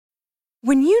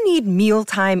When you need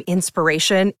mealtime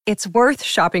inspiration, it's worth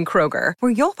shopping Kroger,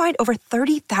 where you'll find over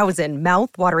 30,000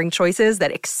 mouth-watering choices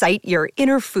that excite your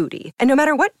inner foodie. And no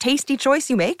matter what tasty choice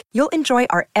you make, you'll enjoy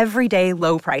our everyday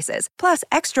low prices, plus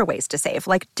extra ways to save,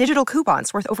 like digital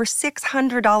coupons worth over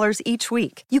 $600 each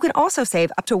week. You can also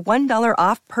save up to $1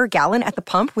 off per gallon at the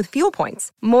pump with fuel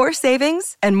points. More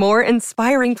savings and more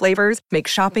inspiring flavors make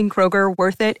shopping Kroger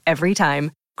worth it every time.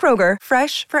 Kroger,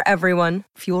 fresh for everyone.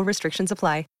 Fuel restrictions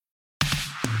apply.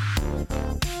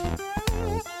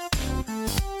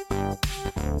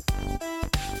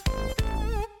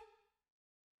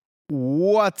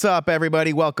 What's up,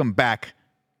 everybody? Welcome back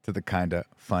to the Kinda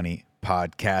Funny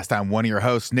podcast. I'm one of your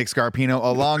hosts, Nick Scarpino,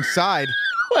 alongside...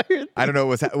 I don't know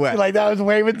what was... Like that was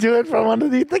waving to it from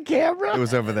underneath the camera? It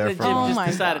was over there. The Jim just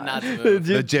decided not to move.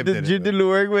 The Jim didn't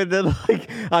work with it. Like,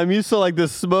 I'm used to like the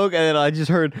smoke, and then I just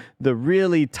heard the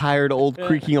really tired old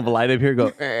creaking of a light up here go.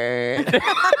 Sorry,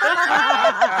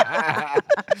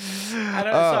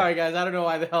 guys. I don't know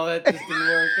why the hell that just didn't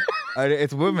work.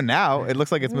 It's moving now. It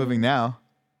looks like it's moving now.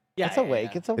 Yeah, It's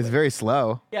awake. It's awake. It's very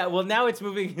slow. Yeah, well, now it's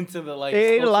moving into the like. It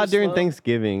ate a lot ultra during slow.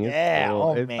 Thanksgiving. It's Yeah. cool.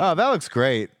 Oh, It's- man. Oh, that looks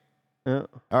great. yeah.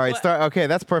 All right, What? start. Okay,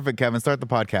 that's perfect, Kevin. Start the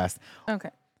podcast. Okay.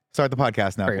 Start the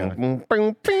podcast now. Kevin.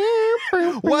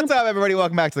 What's up, everybody?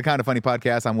 Welcome back to the Kinda Funny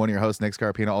podcast. I'm one of your hosts, Nick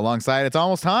Scarpino. Alongside, it's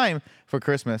almost time for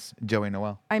Christmas, Joey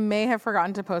Noel. I may have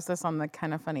forgotten to post this on the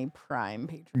Kinda Funny Prime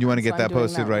page. You want to so get I'm that doing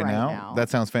posted that right now? That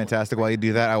sounds fantastic. While you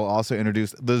do that, I will also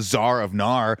introduce the czar of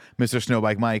Nar, Mr.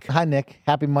 Snowbike Mike. Hi, Nick.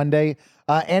 Happy Monday.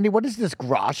 Andy, what is this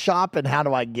Gras shop and how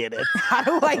do I get it? How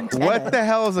do I get What it? the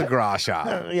hell is a gras shop?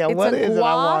 Yeah, It's what a is it?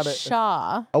 I want gua it.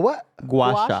 sha. A what?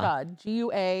 Gua sha. Gua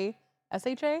sha.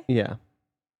 Guasha. Yeah.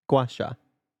 Gua sha.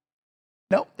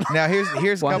 Nope. Now, here's a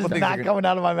couple things. Not coming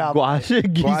out of my mouth. Gua sha. You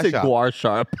Gua said sha. gua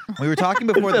sharp. We were talking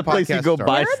before the The place you podcast go started.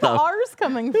 buy Where are the stuff. R's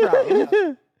coming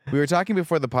from? We were talking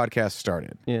before the podcast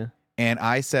started, Yeah. and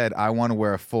I said I want to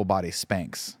wear a full body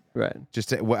Spanx. Right.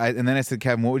 And then I said,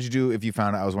 Kevin, what would you do if you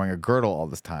found out I was wearing a girdle all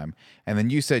this time? And then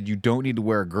you said you don't need to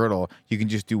wear a girdle. You can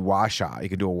just do washa. You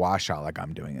can do a washa like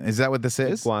I'm doing it. Is that what this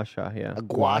is? Gua sha. Yeah. A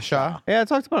gua sha. Yeah, I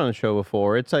talked about it on the show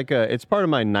before. It's like it's part of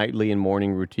my nightly and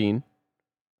morning routine.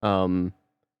 So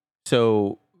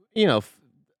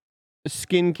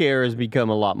skincare has become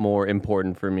a lot more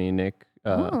important for me, Nick.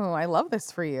 Oh, I love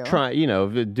this for you.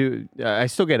 I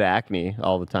still get acne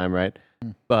all the time, right?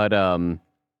 But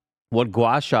what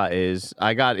gua sha is,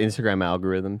 I got Instagram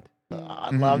algorithm. I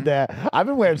love that. I've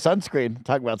been wearing sunscreen.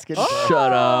 Talk about skin. Shut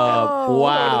up! Oh. Wow,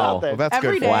 Well, Well, that's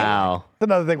Every good for day. you. wow. That's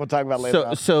another thing we'll talk about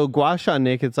later. So gua sha,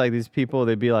 Nick, it's like these people.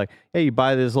 They'd be like, "Hey, you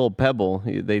buy this little pebble.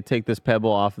 They take this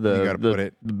pebble off You the gotta put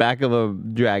it- the back of a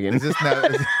dragon." Is this now?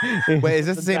 Wait, is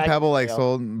this the same Dragon pebble like tail.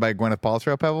 sold by Gwyneth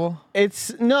Paltrow pebble?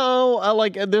 It's no,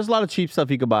 like there's a lot of cheap stuff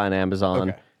you could buy on Amazon.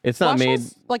 Okay. It's not Gua made.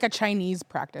 sha's like a Chinese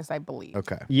practice, I believe.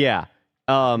 Okay. Yeah.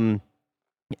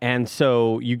 And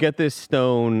so you get this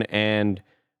stone, and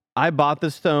I bought the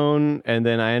stone, and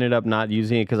then I ended up not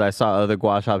using it because I saw other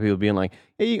gua sha people being like,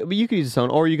 "Hey, you could use a stone,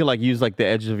 or you could like use like the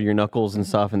edges of your knuckles and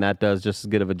stuff, and that does just as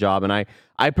good of a job." And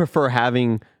I prefer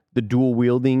having the dual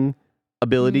wielding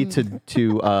ability to.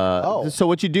 So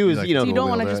what you do is like you know So you don't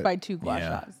want to Wield just it. buy two gua Yeah.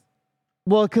 shas.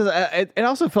 well because it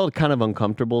also felt kind of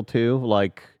uncomfortable too.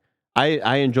 Like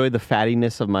I enjoy the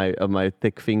fattiness of my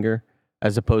thick finger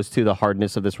as opposed to the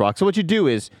hardness of this rock. So what you do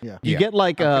is Yeah. you Yeah. get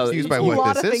like I'm confused by a what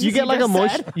lot this of is. things you get like a just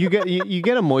moist said. you get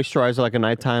a moisturizer like a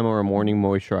nighttime or a morning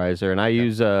moisturizer, and I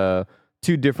use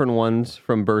two different ones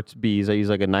from Burt's Bees. I use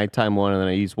like a nighttime one, and then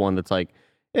I use one that's like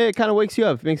it kind of wakes you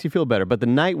up, makes you feel better. But the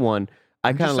night one,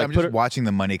 I kind of like I'm put just it. watching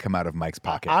the money come out of Mike's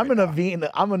pocket. I'm right an now. Aveeno.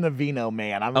 I'm an Aveeno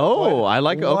man. I'm Oh, I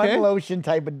like- one okay. lotion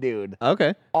type of dude.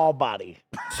 Okay, All body.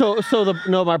 so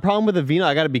my problem with Aveeno,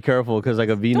 I got to be careful because like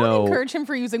Don't Aveeno. encourage him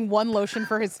for using one lotion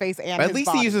for his face and At his least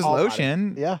body. he uses All body.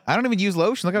 lotion. Yeah. I don't even use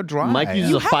lotion. Look how dry. Mike I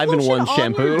uses am. a 5-in-1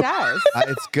 shampoo.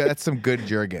 It's good. That's some good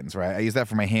Jergens, right? I use that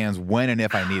for my hands when and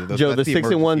if I need it. Those- Joe, that's the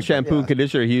 6-in-1 emergency shampoo and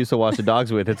conditioner he used to wash the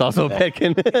dogs with. It's also a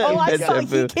Petkin. Oh, I pet saw he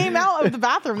shampoo. came out of the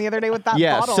bathroom the other day with that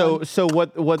Yeah. bottle. So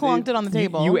what clunked it on the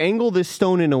table. You angle this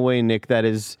stone in a way, Nick, that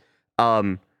is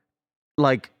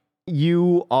like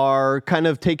you are kind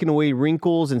of taking away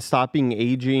wrinkles and stopping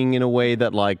aging in a way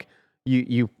that like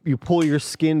you pull your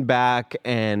skin back,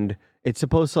 and it's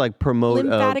supposed to like promote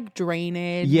lymphatic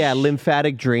drainage. yeah,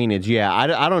 lymphatic drainage. Yeah, I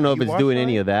don't know if You it's wash doing on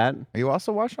any it? of that. Are you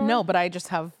also washing? No, but I just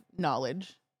have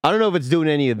knowledge. I don't know if it's doing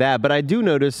any of that, but I do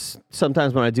notice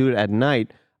sometimes when I do it at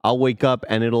night, I'll wake up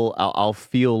and I'll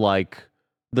feel like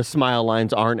the smile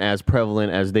lines aren't as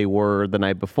prevalent as they were the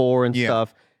night before and Yeah.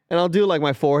 stuff. And I'll do like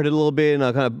my forehead a little bit, and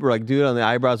I'll kind of like do it on the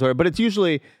eyebrows, or whatever. But it's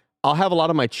usually I'll have a lot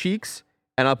of my cheeks,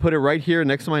 and I'll put it right here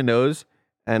next to my nose,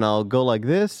 and I'll go like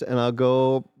this, and I'll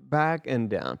go back and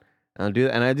down. And I'll do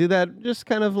that, and I do that just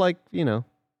kind of like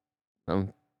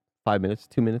 5 minutes,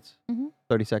 2 minutes,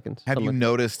 30 seconds. Have something you like that.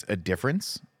 noticed a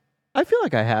difference? I feel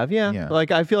like I have, yeah. Yeah.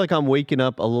 Like I feel like I'm waking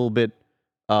up a little bit,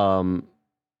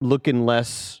 looking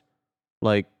less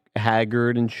like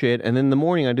haggard and shit. And then in the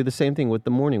morning, I do the same thing with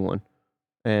the morning one.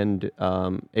 And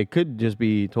it could just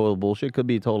be total bullshit, could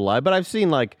be a total lie. But I've seen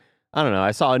like, I don't know,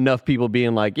 I saw enough people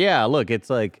being like, yeah, look, it's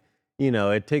like,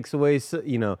 it takes away,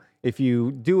 if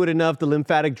you do it enough, the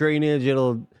lymphatic drainage,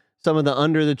 some of the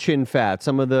under the chin fat,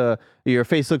 your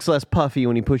face looks less puffy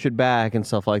when you push it back and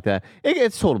stuff like that.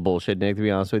 It's total bullshit, Nick, to be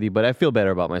honest with you, but I feel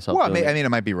better about myself. Well, doing it. I mean, it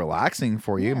might be relaxing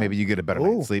for you. Maybe you get a better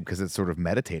night's sleep because it's sort of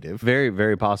meditative. Very,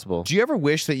 very possible. Do you ever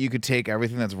wish that you could take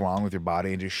everything that's wrong with your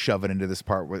body and just shove it into this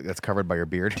part that's covered by your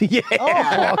beard? Yeah.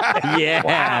 Oh, Yeah.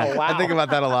 wow. I think about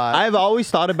that a lot. I've always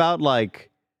thought about like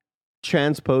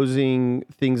transposing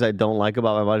things I don't like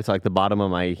about my body to like the bottom of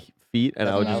my feet, and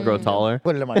I would just grow taller.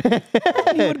 Put it in my.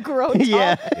 You would grow tall.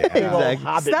 Yeah, Big old exactly. Is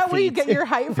hobbit that where you feet. get your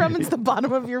height from? It's the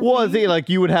bottom of your Well, I feet. think like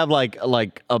you would have like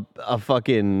a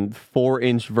fucking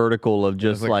 4-inch vertical of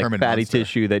just like like Herman fatty Munster.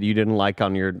 tissue that you didn't like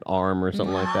on your arm or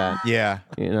something like that. Yeah.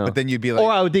 But then you'd be like,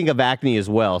 Or I would think of acne as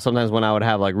well. Sometimes when I would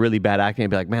have like really bad acne, I'd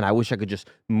be like, man, I wish I could just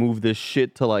move this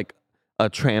shit to like a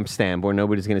tramp stamp where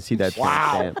nobody's gonna see that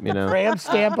tramp stamp, Tramp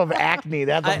stamp of acne.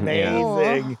 That's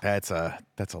amazing. that's a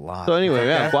lot. So anyway,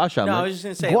 yeah, gua sha, No, I man. was just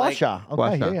gonna say, Gua like, sha. Okay,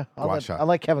 Gua sha. yeah. Gua sha. I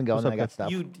like Kevin going. What's I up, got Kev?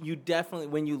 stuff. you definitely,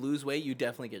 when you lose weight, you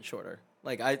definitely get shorter.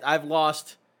 Like I've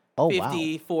lost Oh,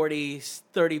 50, 40,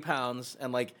 30 pounds,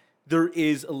 and like there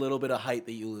is a little bit of height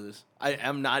that you lose.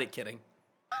 I'm not kidding.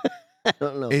 I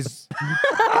don't know. Is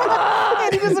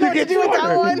And he doesn't know what to do with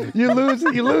that one. You lose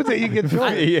it. You get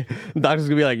short. Yeah, doctor's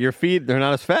gonna be like, your feet, they're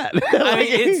not as fat. I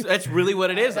mean, that's really what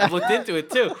it is. I've looked into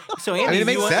it too. So Andy, it if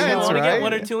makes you want sense, to right? get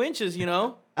 1 or 2 inches,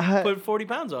 put 40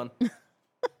 pounds on.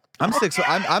 I'm 6.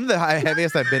 I'm the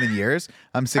heaviest I've been in years.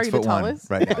 I'm 6 you the foot 1 tallest?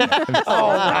 right now. Oh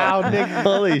wow, Nick.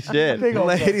 Holy shit. Big old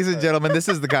Ladies and gentlemen, this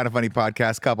is the Kind of Funny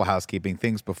podcast. Couple housekeeping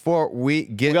things before we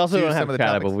get We also to don't some have of the chat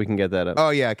up, topics. but we can get that up. Oh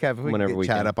yeah, Kev, if we Whenever can we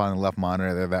get chat can. up on the left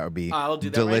monitor there, that would be I'll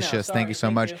do that right now. delicious. Thank you so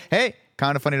Sorry, much. thank Hey,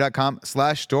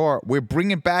 kindoffunny.com/store. We're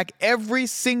bringing back every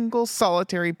single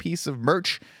solitary piece of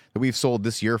merch that we've sold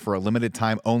this year for a limited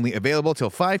time only, available till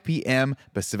 5 p.m.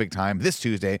 Pacific time this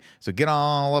Tuesday. So get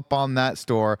all up on that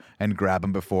store and grab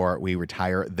them before we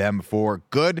retire them for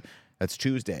good. That's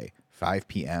Tuesday, 5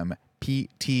 p.m.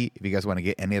 PT. If you guys want to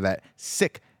get any of that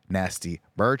sick, nasty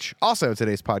merch. Also,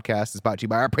 today's podcast is brought to you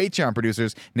by our Patreon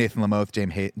producers, Nathan Lamoth,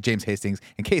 James Hastings,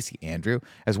 and Casey Andrew,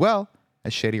 as well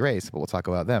as Shady Rays. But we'll talk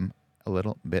about them a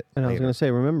little bit And I was later. going to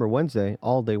say, remember, Wednesday,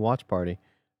 all-day watch party.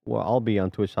 Well, I'll be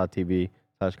on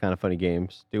twitch.tv/Kind of Funny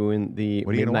Games doing the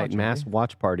What are you gonna Midnight watch, Mass Andy?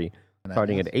 watch party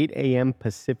starting Mass? at 8 a.m.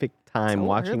 Pacific time, So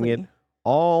watching it early.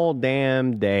 all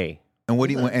damn day. And what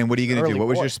are you going to Early do? What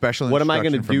was your court. special What am I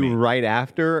going to instruction from do me? right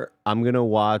after? I'm going to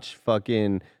watch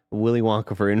fucking Willy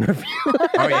Wonka for interview.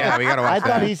 Oh, yeah, we got to watch I that.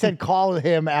 thought he said call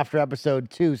him after episode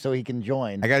 2 so he can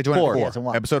join. I got to join Four. at He 4. hasn't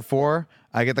watched. Episode 4,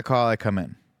 I get the call, I come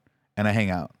in, and I hang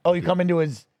out. Oh, you come into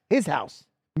his house.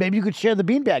 Maybe you could share the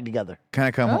beanbag together. Can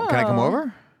I come? Can I come Oh.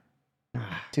 over?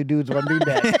 2 dudes, 1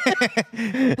 beanbag.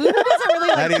 Lulu doesn't really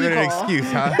like Not even an people.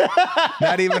 excuse, huh?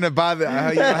 Not even a bother.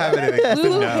 You don't have anything. Just a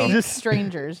Lulu no. hates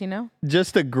strangers, you know?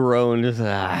 Just a groan. Just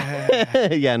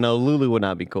yeah, no, Lulu would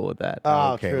not be cool with that.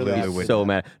 Oh, Okay, true Lulu that. would- So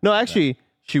mad. No, actually,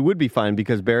 she would be fine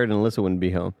because Barrett and Alyssa wouldn't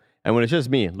be home. And when it's just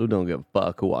me, Lou don't give a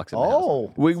fuck who walks in the Oh.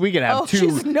 house. We could have Oh, two.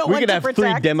 she's no we one could to have 3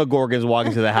 protect. Demogorgons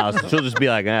walking to the house. And she'll just be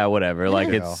like, whatever. Like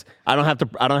Yeah. it's. I don't have to.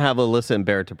 I don't have Alyssa and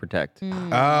Barrett to protect.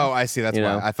 Oh, I see. That's You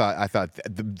why know? I thought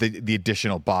the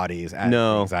additional bodies add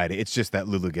No. anxiety. It's just that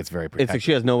Lulu gets very It's protective. like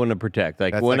she has no one to protect.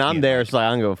 Like That's when like I'm me, there, like- it's like I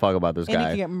don't give a fuck about this And he guy.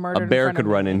 could get murdered A in bear front could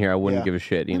of run me. in here. I wouldn't Yeah. give a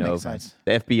shit. You That know, makes sense.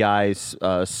 the FBI's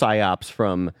psyops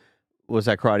from was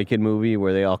that Karate Kid movie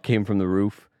where they all came from the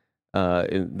roof.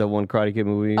 In the one Karate Kid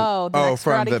movie. Oh, the Oh, next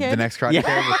from Karate the Kid? next Karate Yeah.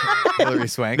 Kid with Hillary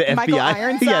Swank. The Michael FBI.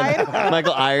 Ironside? Yeah,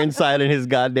 Michael Ironside and his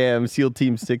goddamn SEAL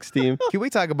Team 6 team. Can we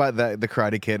talk about the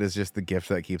Karate Kid is just the gift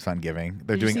that keeps on giving?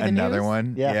 They're Did you doing see the another news?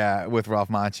 one. Yeah. with Ralph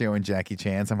Macchio and Jackie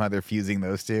Chan. Somehow they're fusing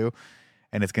those two.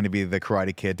 And it's going to be the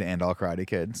Karate Kid to end all Karate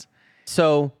Kids.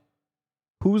 So,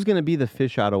 who's going to be the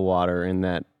fish out of water in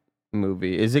that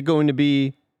movie? Is it going to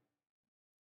be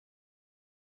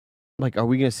like, are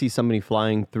we going to see somebody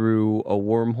flying through a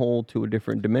wormhole to a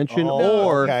different dimension? Oh,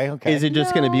 or okay. is it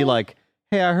just going to be No. like,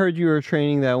 hey, I heard you were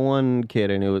training that one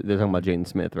kid, and they're talking about Jaden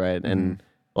Smith, right? And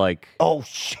like, Oh,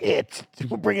 shit.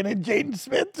 We're bringing in Jaden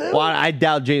Smith, too? well, I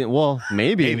doubt Jaden. Well,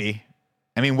 maybe. Maybe.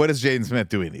 I mean, what is Jaden Smith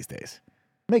doing these days?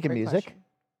 Making Great music. question.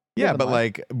 Yeah, the but mic.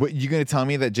 like, but you gonna tell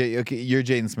me that okay, you're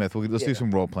Jaden Smith. Let's do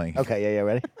some role playing. Okay, yeah,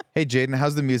 ready? Hey, Jaden,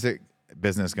 how's the music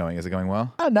business going? Is it going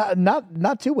well?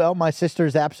 Not too well. My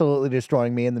sister's absolutely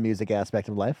destroying me in the music aspect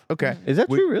of life. Okay. Is that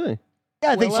true? Really?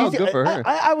 Yeah, I think Willow, she's good for her.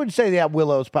 I would say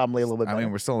Willow's probably a little bit I better.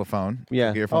 mean, we're still on the phone.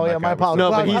 Yeah. Hear from Oh, yeah, that my guy. apologies. No,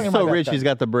 Well, but I'm he's talking so about rich. that. He's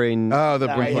got the brain. Oh,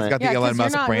 Nah, he's got the Yeah, Elon because you're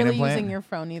Musk not brain really implant. using your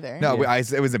phone either. No,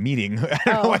 it was a meeting. I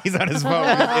don't know why he's on his phone.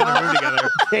 We're just in a room together.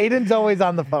 Jaden's always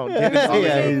on the phone.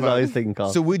 Yeah, he's always taking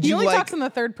calls. So would He you only like? talks in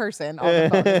the third person on the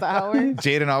phone. Is that how it works?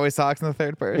 Jaden always talks in the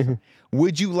third person.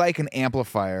 Would you like an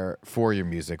amplifier for your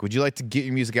music? Would you like to get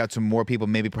your music out to more people,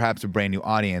 maybe perhaps a brand new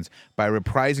audience, by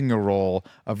reprising your role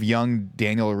of young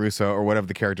Daniel LaRusso or whatever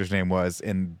the character's name was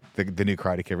in the new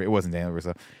Karate Kid? It wasn't Daniel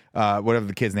LaRusso. Whatever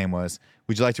the kid's name was.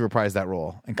 Would you like to reprise that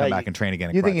role and come back and train again?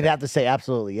 in You think karate? he'd have to say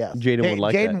absolutely yes? Jaden would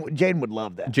like that. Jaden would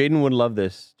love that. Jaden would love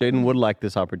this. Jaden would like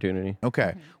this opportunity.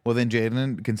 Okay. Well, then,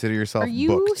 Jaden, consider yourself Are you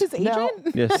booked. his agent?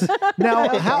 Yes.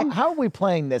 Now, how are we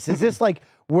playing this? Is this like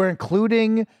we're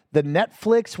including the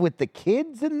Netflix with the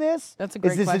kids in this? That's a Is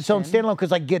great this its own question. standalone?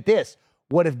 Because like, get this: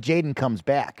 what if Jaden comes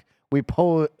back? We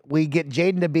get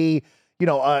Jaden to be,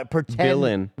 a pretend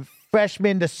Villain.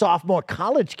 freshman to sophomore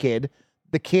college kid.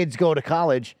 The kids go to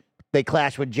college. They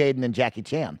clash with Jaden and Jackie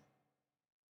Chan.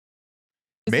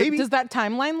 Maybe. Does that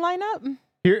timeline line up?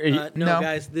 Here, No, No.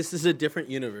 guys, this is a different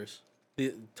universe.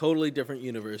 The totally different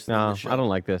universe. than no, the show. I don't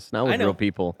like this. Not I with know. real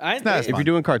people. not as If fun. you're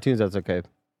doing cartoons, that's okay.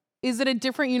 Is it a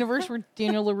different universe where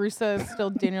Daniel LaRusso is still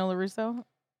Daniel LaRusso?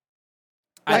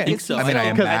 I think so. I mean, I I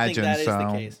think imagine that is so.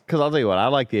 the case. Because I'll tell you what, I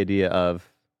like the idea of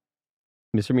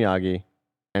Mr. Miyagi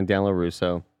and Daniel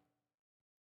LaRusso,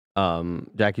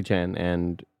 Jackie Chan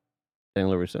and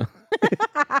Daniel LaRusso,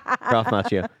 Ralph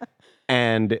Macchio,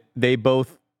 and they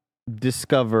both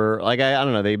discover, like I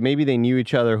don't know, maybe they knew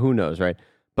each other, who knows, right?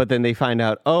 But then they find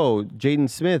out, oh, Jaden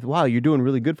Smith, wow, you're doing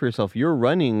really good for yourself. You're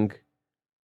running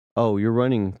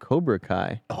Cobra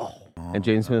Kai. And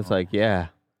Jaden Smith's like, yeah.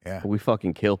 Yeah. We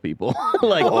fucking kill people.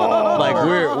 We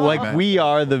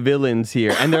are the villains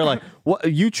here. And they're like,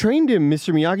 "What? You trained him,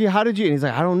 Mr. Miyagi? How did you?" And he's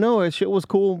like, "I don't know. That shit was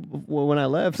cool when I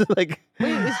left." Like,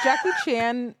 Wait, is Jackie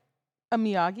Chan a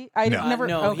Miyagi? I No. never.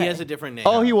 No, okay. he has a different name.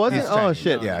 oh, he wasn't. He's Oh Chinese.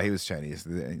 shit. Yeah, he was Chinese.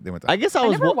 They went to I guess I I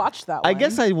was. never watched that I one.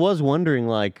 guess I was wondering,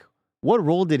 like, what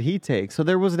role did he take? So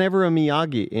there was never a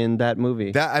Miyagi in that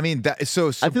movie. that. I mean, that is so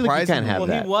I feel like you surprising. can't have Well,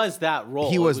 that. he was that role.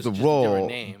 He It was just the a different role,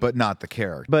 name. but not the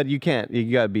character. but you can't.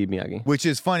 You gotta be Miyagi. Which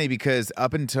is funny because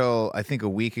up until I think a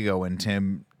week ago when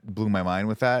Tim blew my mind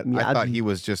with that, I thought he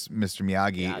was just Mr.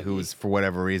 Miyagi, who was for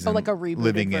whatever reason like a rebooted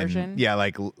living version? in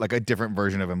like a different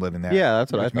version of him living there. Yeah,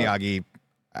 that's what I Which thought. Miyagi,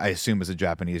 I assume, is a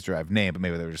Japanese derived name, but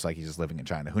maybe they were just like he's just living in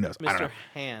China. Who knows? I don't know. Mr.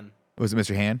 Han. Was it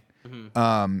Mr. Han?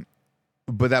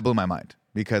 But that blew my mind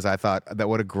because I thought that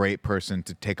what a great person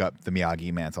to take up the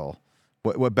Miyagi mantle.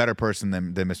 What better person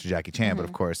than Mr. Jackie Chan? But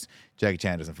of course, Jackie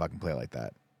Chan doesn't fucking play like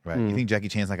that, right? You think Jackie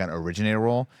Chan's not going to originate a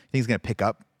role? You think he's going to pick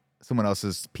up someone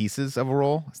else's pieces of a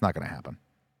role? It's not going to happen.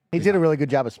 He did a really good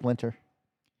job of Splinter.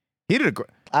 He did a great.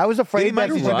 I was Did he afraid that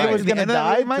mind he you right? was going to And then-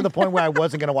 die mind- to the point where I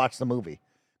wasn't going to watch the movie.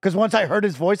 Because once I heard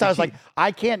his voice, I was like,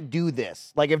 I can't do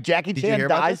this. Like, if Jackie Did you Chan hear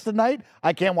about dies this? tonight,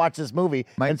 I can't watch this movie.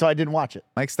 Mike- And so I didn't watch it.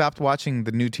 Mike stopped watching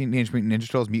the new Teenage Mutant Ninja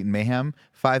Turtles Mutant Mayhem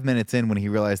 5 minutes in when he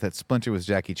realized that Splinter was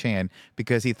Jackie Chan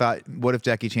because he thought, what if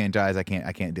Jackie Chan dies? I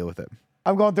can't deal with it.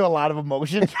 I'm going through a lot of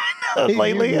emotions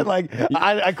lately, and like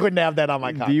I couldn't have that on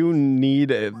my Do conscience. you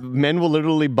need men will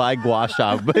literally buy gua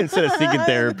sha instead of seeking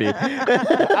therapy?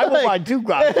 I will buy 2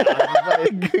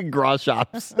 graphics. Gua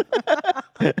shops.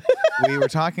 We were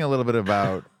talking a little bit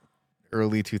about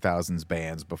early 2000s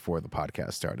bands before the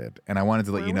podcast started, and I wanted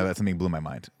to let you know that something blew my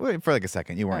mind. Wait, for like a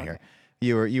second, you weren't here.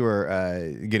 You were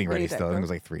getting ready What are you still. I think it doing? was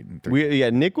like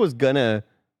three. Nick was gonna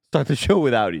start the show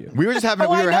without you. We were just having.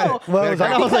 Oh, we I were know. having. Well, it was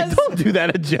And I was like, Because- don't do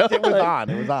that, Joe. It was on.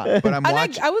 It was on. But I'm And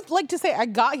watching. I would like to say I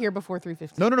got here before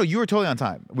 3:15. No, you were totally on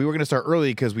time. We were going to start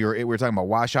early because we were talking about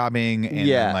wash shopping and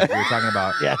Yeah. then, like we were talking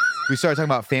about. Yes. We started talking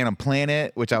about Phantom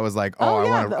Planet, which I was like, Oh, I yeah,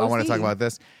 want the to talk OC. about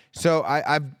this. So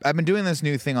I've been doing this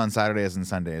new thing on Saturdays and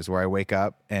Sundays where I wake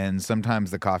up and sometimes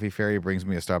the coffee fairy brings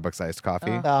me a Starbucks iced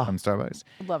coffee Oh. from Starbucks,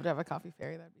 I'd love to have a coffee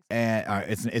fairy. That'd be and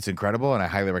it's incredible, and I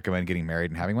highly recommend getting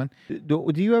married and having one.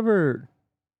 Do you ever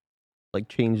like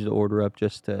change the order up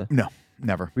just to No,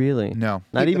 never. really? No.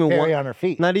 Not Keep the even fairy one. on her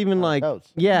feet. Not even on her like. toes.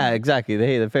 Yeah, exactly.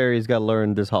 Hey, the fairy's got to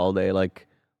learn this holiday. Like,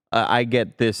 I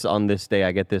get this on this day.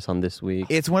 I get this on this week.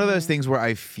 It's one of those things where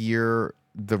I fear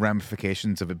the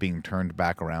ramifications of it being turned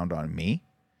back around on me.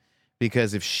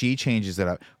 Because if she changes it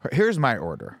up, here's my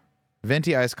order: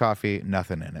 venti iced coffee,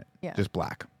 nothing in it, Yeah. just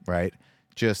black, right?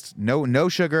 Just no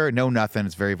sugar, no nothing.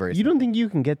 It's very, very You don't think you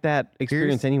can get that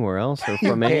experience anywhere else or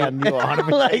from any Man, you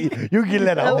 100%. You can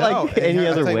let out. like any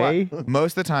I'll other tell you way? what,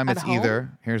 most of the time, At it's home? either.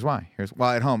 Here's why.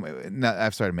 At home. No,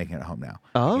 I've started making it at home now.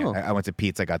 Oh. I went to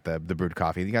Pete's. I got the brewed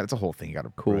coffee. It's a whole thing. You got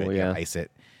to Cool, brew it, you yeah. gotta ice it.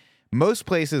 Most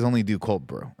places only do cold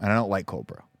brew, and I don't like cold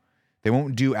brew. They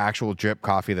won't do actual drip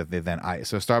coffee that they then ice.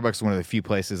 So Starbucks is one of the few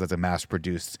places that's a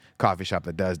mass-produced coffee shop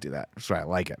that does do that. That's why I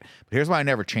like it. But here's why I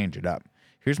never change it up.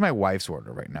 Here's my wife's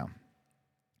order right now.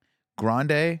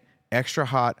 Grande, extra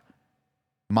hot,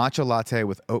 matcha latte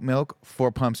with oat milk,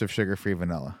 4 pumps of sugar-free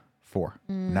vanilla. 4.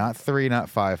 Not 3, not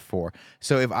 5, 4.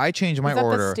 So if I change my Is that the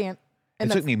order, stand- it and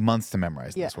took that's- me months to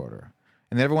memorize this Yeah. order.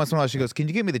 And then every once in a while she goes, "Can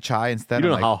you give me the chai instead?" You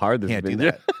don't I'm know like, how hard this can't has do been.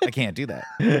 that. I can't do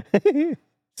that.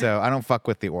 So I don't fuck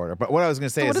with the order. But what I was going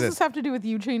to say So what is does this have to do with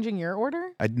you changing your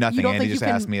order? nothing. You don't Andy think just you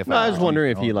can- asked me if No, I was change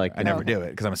wondering my if you, order. like- I never Okay. do it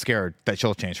because I'm scared that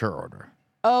she'll change her order.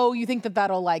 Oh, you think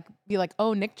that'll like be like,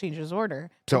 oh, Nick changed his order.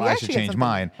 So Maybe I should should get change something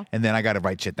mine, now. and then I got to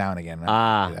write shit down again. and I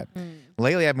Ah. don't do that.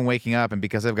 Lately, I've been waking up, and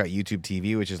because I've got YouTube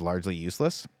TV, which is largely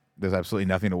useless, there's absolutely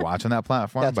nothing to watch on that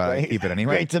platform. That's but I great. keep it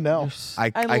anyway. Great to know.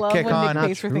 I I love kick when on. Nick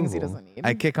pays for things he true. doesn't need.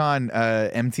 I kick on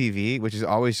MTV, which is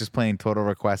always just playing Total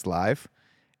Request Live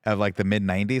of like the mid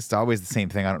 90s. It's always the same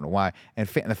thing. I don't know why. And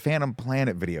the Phantom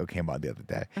Planet video came on the other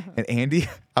day. And Andy,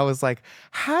 I was like,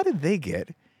 how did they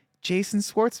get Jason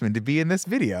Schwartzman to be in this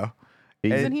video?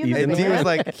 Isn't he in and the he video? was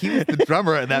like, he was the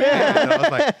drummer in that band. And I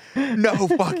was like, no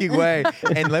fucking way.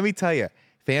 And let me tell you,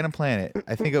 Phantom Planet,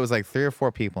 I think it was like 3 or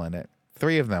 4 people in it.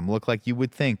 3 of them look like you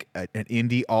would think an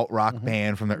indie alt rock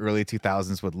band from the early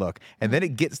 2000s would look. And then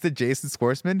it gets to Jason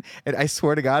Schwartzman, and I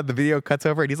swear to God, the video cuts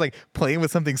over, and he's like playing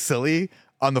with something silly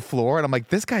on the floor, and I'm like,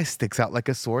 this guy sticks out like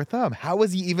a sore thumb. How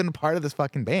was he even part of this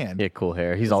fucking band? He had cool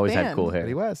hair. He's always had band. cool But he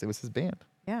hair. was. It was his band.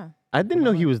 Yeah. I didn't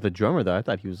know he was the drummer though. I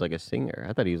thought he was like a singer.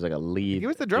 I thought he was like a lead. He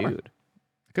was the drummer. Dude.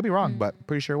 I could be wrong, but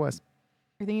pretty sure it was.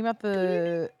 You're thinking about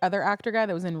the other actor guy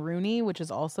that was in Rooney, which is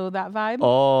also that vibe.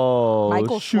 Oh,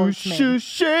 Michael Schwartzman. Shoo,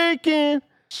 shaking.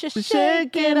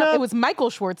 Shake it up. It was Michael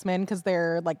Schwartzman because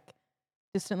they're like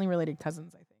distantly related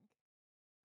cousins, I think.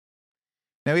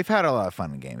 Now, we've had a lot of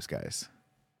fun in games, guys.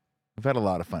 We've had a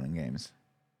lot of fun in games.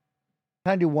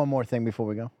 Can I do one more thing before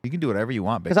we go? You can do whatever you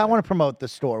want, Because I want to promote the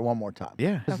store one more time.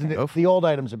 Yeah. 'Cause Go for the old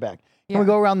items are back. Can we Yeah.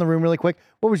 go around the room really quick?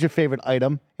 What was your favorite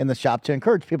item in the shop to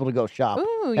encourage people to go shop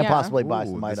Ooh, and yeah. possibly buy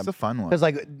Ooh, some this is items? a fun one. Because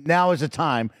like now is a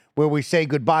time where we say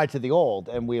goodbye to the old,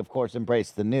 and we of course embrace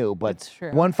the new. But That's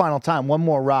true. one final time, one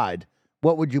more ride.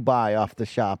 What would you buy off the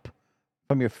shop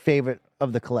from your favorite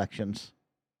of the collections?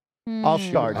 I'll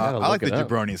start. gotta I like look the it up.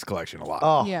 Jabroni's collection a lot.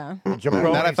 Oh, Yeah.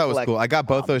 That I thought was cool. I got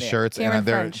both those man. shirts, Cameron and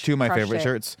they're French 2 of my crushed favorite it.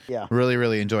 shirts. Yeah. Really,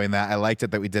 really enjoying that. I liked it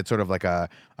that we did sort of like a,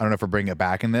 I don't know if we're bringing it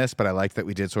back in this, but I liked that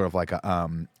we did sort of like a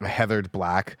heathered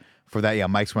black for that. Yeah,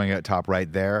 Mike's wearing it at top right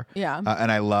there. Yeah.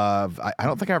 And I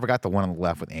don't think I ever got the one on the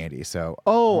left with Andy. So I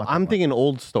Oh, want that I'm one. thinking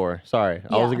old store. Sorry,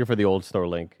 I Yeah. was looking for the old store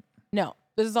link. No,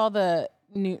 this is all the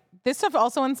new. This stuff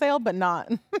also on sale, but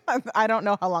not. I don't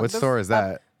know how long. What this store is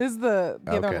that? This is the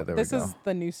other Okay, one. there we This is go.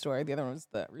 the new store. The other one was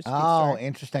the Rooster Teeth Oh, store.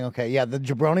 interesting. Okay, yeah, the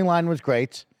Jabroni line was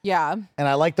great, Yeah. and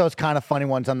I like those kind of funny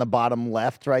ones on the bottom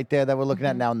left, right there that we're looking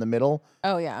at now in the middle.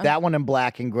 Oh yeah. That one in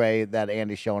black and gray that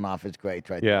Andy's showing off is great,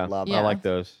 right Yeah, there. Love Yeah. I like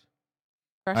those.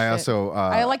 Fresh I shit. also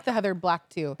I like the heather black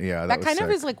too. yeah, That was kind of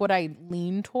sick. is like what I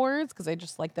lean towards because I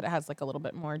just like that it has like a little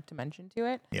bit more dimension to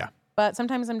it. Yeah. But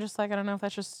sometimes I'm just like I don't know if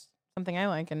that's just something I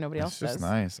like and nobody It's else just does.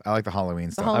 nice. I like the Halloween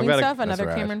The stuff. Halloween got a- stuff, That's another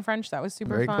rad. Cameron French, that was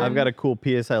super Very fun. cool. I've got a cool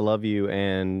PS I Love You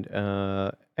and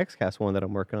XCast one that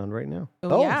I'm working on right now.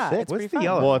 Oh, yeah, sick. it's What's pretty the fun.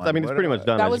 yellow Well, one? I mean, it's What pretty about- much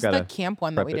done. I That just was the gotta camp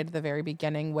one that we prep it. did at the very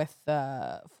beginning with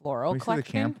the floral We see the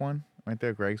collection. camp one right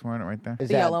there. Greg's wearing it right there. Is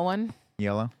The that- yellow one.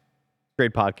 Yellow.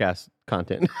 great podcast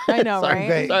content. I know, Sorry, right?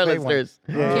 Great, sorry, great one. listeners.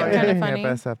 Yeah, Camp yeah, kinda yeah. funny.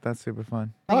 Yeah, that's super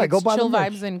fun. All right, Like, go it's buy the chill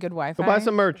merch. vibes and good Wi-Fi. Go buy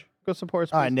some merch. Go support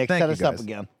us. All right, Nick, Thank set you, us up guys.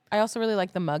 again. I also really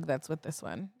like the mug that's with this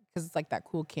one because it's like that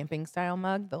cool camping style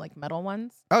mug, the like metal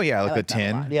ones. Oh yeah, like I the like that a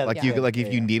tin. lot. Yeah, like yeah. you could, like if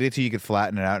Yeah, you yeah. needed to, you could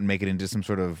flatten it out and make it into some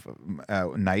sort of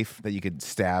knife that you could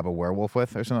stab a werewolf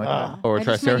with or something like that. Or I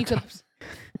just meant you could- Triceratops.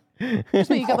 Just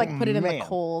meant you could like Oh, put it in man. the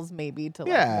coals maybe to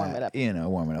like Yeah, warm it up.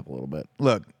 warm it up a little bit.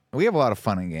 Look, we have a lot of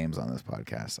fun and games on this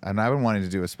podcast, and I've been wanting to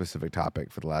do a specific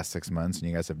topic for the last 6 months, and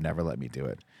you guys have never let me do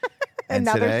it. And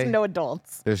now today, there's no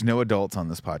adults. there's no adults on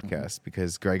this podcast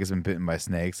because Greg has been bitten by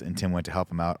snakes, and Tim went to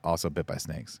help him out, also bit by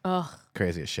snakes. Ugh.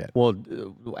 Crazy as shit. Well,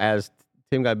 as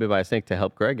Tim got bit by a snake to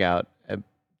help Greg out,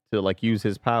 to like use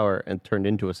his power and turned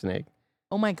into a snake.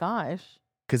 Oh my gosh.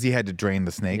 because he had to drain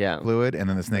the snake Yeah. fluid, and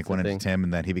then the snake That's the went into thing. Tim,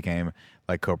 and then he became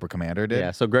like Cobra Commander did.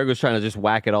 Yeah, so Greg was trying to just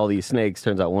whack at all these snakes.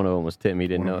 Turns out one of them was Tim. He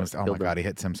didn't know. Oh my Killed him. God, he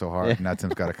hit Tim so hard. Now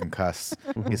Tim's got a concuss.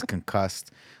 He's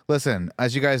concussed. Listen,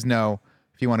 as you guys know,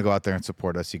 if you want to go out there and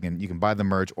support us, you can buy the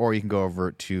merch, or you can go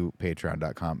over to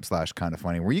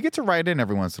patreon.com/kindafunny, where you get to write in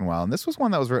every once in a while. And this was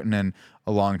one that was written in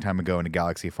a long time ago in a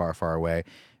galaxy far, far away.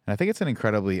 And I think it's an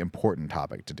incredibly important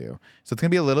topic to do. So it's going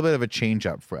to be a little bit of a change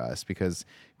up for us because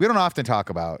we don't often talk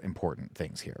about important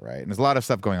things here, right? And there's a lot of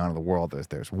stuff going on in the world.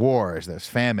 There's wars, there's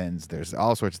famines, there's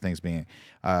all sorts of things being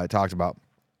talked about.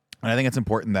 And I think it's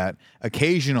important that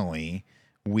occasionally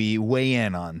we weigh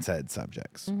in on said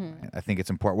subjects. Right? I think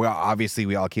it's important.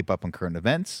 We all keep up on current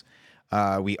events.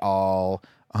 We all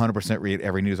 100% read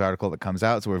every news article that comes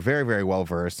out. So we're very, very well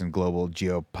versed in global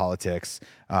geopolitics,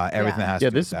 everything that has to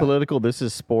do This with is that. political. This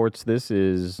is sports. This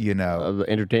is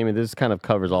entertainment. This kind of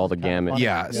covers all the gamut.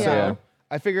 Yeah. So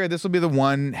I figure this will be the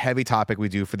one heavy topic we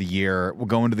do for the year. We'll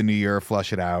go into the new year,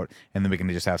 flush it out, and then we can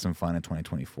just have some fun in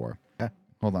 2024.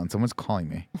 Hold on. Someone's calling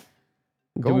me.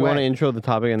 Do we want to intro the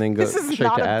topic and then go This is straight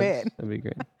not to a ads? bit. That'd be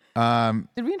great.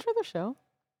 Did we intro the show?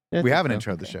 Yeah, I We think haven't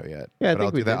so. introed the show yet. Yeah, I but think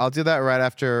I'll we do that. did. I'll do that right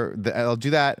after. I'll do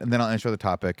that, and then I'll intro the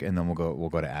topic, and then we'll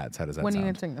go to ads. How does that When are you sound?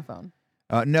 answering the phone?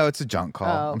 No, it's a junk call.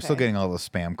 Oh, I'm still okay. getting all those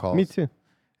spam calls. Me too.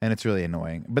 And it's really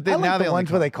annoying. But I they, like now the they only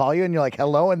ones where they call you and you're like,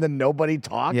 hello, and then nobody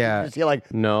talks. Yeah. You just hear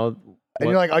like, No. and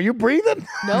you're like, are you breathing?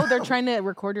 No, they're trying to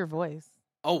record your voice.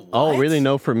 Oh, Oh, what? really?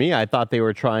 No, for me, I thought they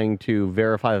were trying to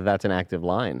verify that that's an active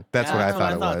line. That's Yeah, what I that's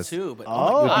thought it was. too. But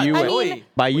Oh. oh, my You- God, I really? mean,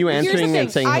 By you Here's the answering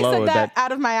and thing. saying hello, I said that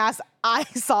out of my ass. I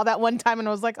saw that one time and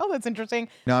I was like, oh, that's interesting.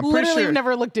 No, I'm pretty Literally sure-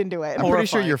 never looked into it. I'm pretty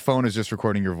sure Horrifying. your phone is just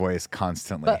recording your voice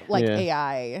constantly. But like Yeah.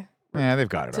 AI Yeah, they've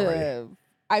got it already. to,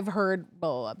 I've heard,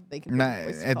 well, they can. Nah, make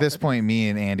voices at call this for point, me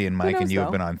and Andy and Mike and knows, you have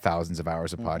though? been on thousands of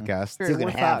hours of podcasts. Sure, You can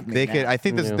we're have fucked. me They now. could. I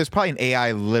think Yeah. there's probably an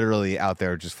AI literally out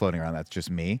there just floating around. That's just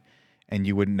me, and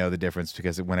you wouldn't know the difference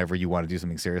because whenever you want to do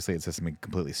something seriously, it says something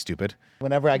completely stupid.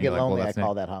 Whenever I And you're get like, well, lonely, I that's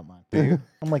call Nick. that hotline.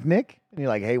 I'm like, Nick? And you're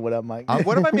like, hey, what up, Mike?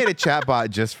 What if I made a chat bot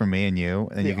just for me and you,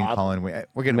 and then you Yeah, can call in? We're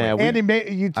getting Man, we- Andy,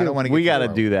 you too. I don't want to. We got to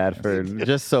do that for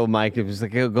just so Mike is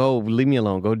like, go, leave me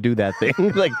alone. Go do that thing.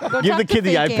 Like, give talk the to kid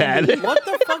the fake Andy. iPad. What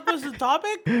the fuck was the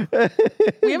topic?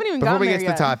 We haven't even Before gotten we there get to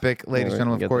the yet. topic, ladies and Alright,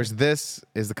 gentlemen, get of course, this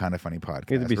is the Kind of Funny Need to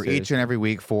podcast. be Where serious. each and every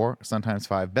week, 4, sometimes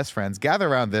 5 best friends gather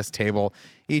around this table,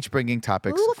 each bringing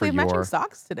topics Ooh, look, for they have matching your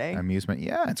socks today. amusement.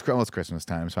 Yeah, it's Christmas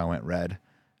time, so I went red.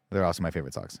 They're also my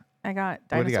favorite socks. I got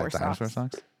What do you dinosaur got? Dinosaur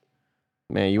socks. socks?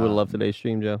 Man, you would have loved today's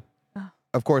stream, Joe.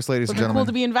 Of course, ladies Would and have been gentlemen. cool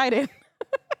to be invited.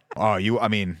 Oh, I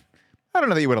mean, I don't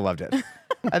know that you would have loved it.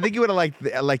 I think you would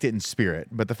have liked it in spirit,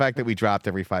 but the fact that we dropped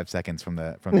every 5 seconds from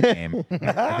the game,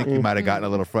 I think you might have gotten a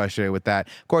little frustrated with that.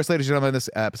 Of course, ladies and gentlemen, this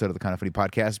episode of the Kind of Funny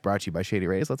podcast is brought to you by Shady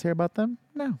Rays. Let's hear about them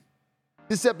now.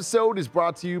 This episode is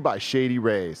brought to you by Shady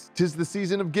Rays. 'Tis the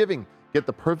season of giving. Get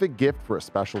the perfect gift for a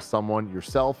special someone,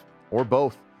 yourself, or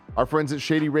both. Our friends at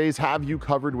Shady Rays have you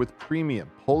covered with premium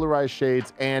polarized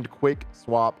shades and quick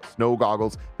swap snow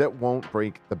goggles that won't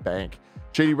break the bank.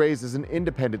 Shady Rays is an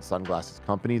independent sunglasses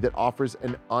company that offers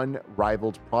an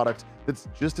unrivaled product that's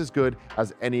just as good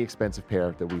as any expensive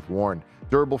pair that we've worn.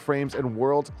 Durable frames and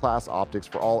world-class optics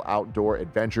for all outdoor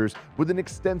adventures. With an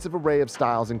extensive array of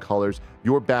styles and colors,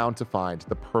 you're bound to find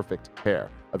the perfect pair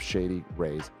of Shady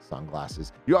Rays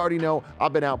sunglasses. You already know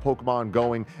I've been out Pokemon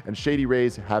going, and Shady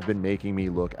Rays have been making me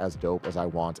look as dope as I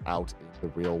want out in the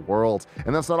real world.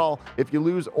 And that's not all. If you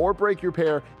lose or break your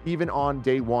pair, even on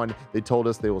day 1, they told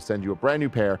us they will send you a brand new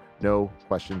pair, no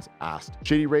questions asked.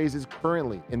 Shady Rays is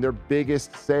currently in their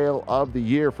biggest sale of the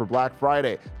year for Black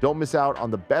Friday. Don't miss out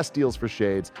on the best deals for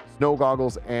shades, snow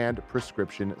goggles, and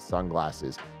prescription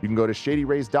sunglasses. You can go to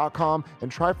shadyrays.com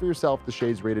and try for yourself the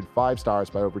shades rated 5 stars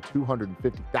by over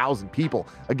 250,000 people.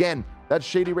 Again, that's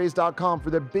shadyrays.com for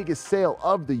their biggest sale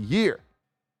of the year.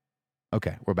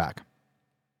 Okay, we're back.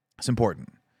 It's important.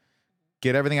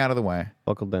 Get everything out of the way.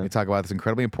 Buckle We down. talk about this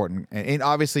incredibly important. And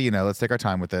obviously, let's take our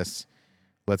time with this.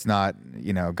 Let's not,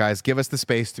 guys, give us the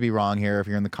space to be wrong here. If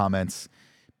you're in the comments,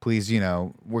 please,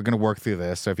 we're going to work through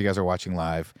this. So if you guys are watching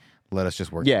live, let us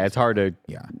just work. Yeah, through it's hard to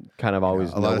Yeah. kind of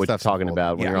always a lot know of what you're stuff's talking involved.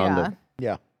 about when Yeah. you're on Yeah. the.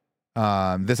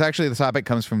 Yeah. The topic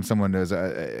comes from someone who's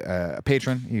a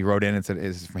patron. He wrote in and said,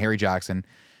 "It's from Harry Jackson."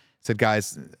 Said,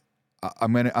 "Guys,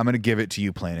 I'm gonna give it to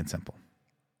you plain and simple.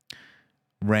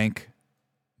 Rank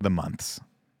the months."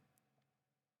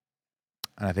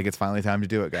 And I think it's finally time to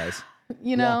do it, guys.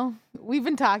 You know, we've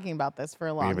been talking about this for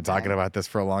a long time. We've been talking about this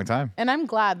for a long time. And I'm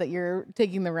glad that you're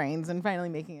taking the reins and finally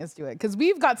making us do it because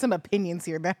we've got some opinions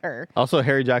here that are Also,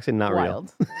 Harry Jackson, not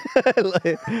wild.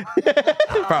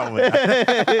 Probably.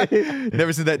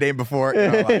 Never seen that name before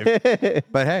in my life.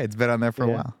 But hey, it's been on there for a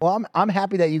while. Well, I'm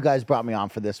happy that you guys brought me on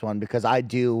for this one because I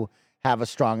do have a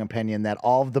strong opinion that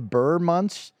all of the Burr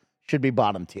months should be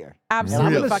bottom tier. Absolutely. And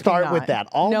I'm going to fucking start not. with that.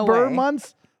 All No Burr way.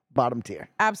 months, bottom tier.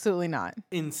 Absolutely not.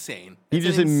 Insane. He It's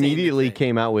just an insane immediately thing.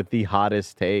 came out with the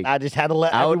hottest take. I just had to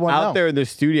let out everyone know. there in the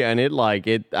studio,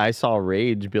 and I saw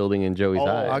rage building in Joey's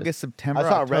eyes. August, September, I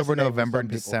saw it October, resonate with November, some and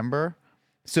people. December.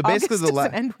 So basically, August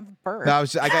doesn't end with Burr. No,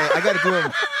 I got to do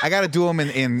them. I got to do them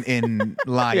in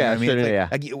line. Yeah, I mean, sure, it's yeah.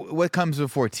 like, what comes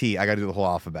before T? I got to do the whole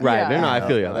alphabet. Right? Yeah. No, I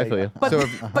feel you. I feel you. but, So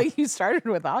but you started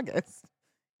with August.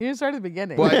 You started at the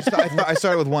beginning. Well, I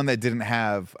started with one that didn't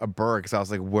have a burr because I was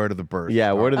like, where do the burrs?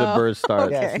 Yeah, where do the Oh, birds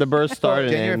start? okay. The birds start and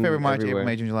January, end February, March, everywhere. April,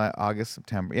 May, June, July, August,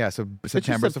 September. Yeah, so It's just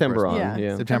September's the September first on. one.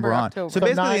 Yeah. September on. October. So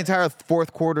basically, nine- the entire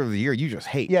fourth quarter of the year, you just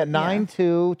hate. Yeah, 9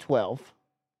 to 12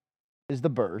 is the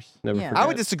Burrs. Never Yeah. forget. I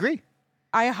would disagree.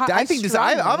 I think this.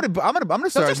 I'm gonna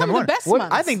start are at some number of the one. best What-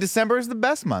 months. I think December is the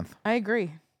best month. I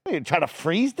agree. What, you trying to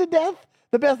freeze to death?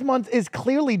 The best month is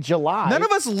clearly July. None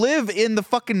of us live in the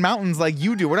fucking mountains like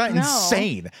you do. We're not No.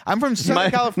 insane. I'm from Southern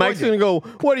Mike, California. Mike's gonna go.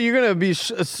 What are you gonna be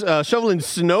shoveling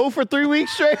snow for 3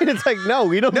 weeks straight? It's like, no,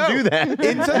 we don't No. do that.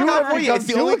 In Southern California, it's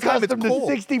the only time it's accustomed to cold.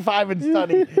 65 and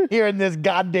sunny here in this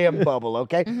goddamn bubble,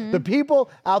 okay? The people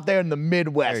out there in the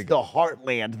Midwest, the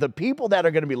heartland, the people that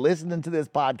are going to be listening to this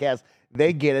podcast,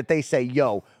 they get it. They say,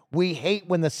 yo, we hate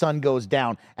when the sun goes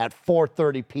down at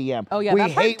 4:30 p.m. Oh, yeah, we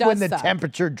that part hate when does the suck.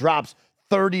 temperature drops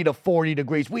 30 to 40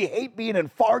 degrees. We hate being in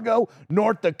Fargo,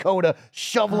 North Dakota,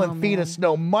 shoveling feet of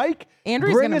snow. Mike,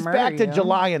 Andrew's bring gonna us back murder to you.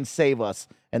 July and save us.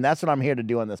 And that's what I'm here to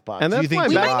do on this podcast. And Do you that's think why.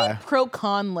 We July- might need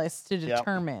pro-con lists to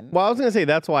determine. Well, I was gonna say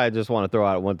that's why I just want to throw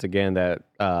out once again that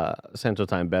Central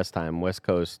Time, best time, West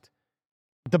Coast,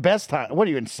 the best time. What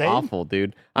are you, insane? awful,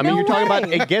 dude. I mean, No you're talking about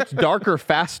way. it gets darker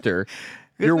faster.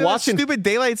 You're That's watching stupid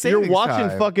daylight You're savings watching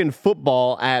time. fucking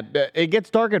football at it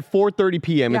gets dark at 4:30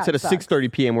 p.m. Yeah, instead it of sucks.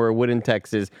 6:30 p.m. where it would in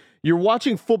Texas. You're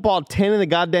watching football at 10 in the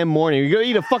goddamn morning. You're gonna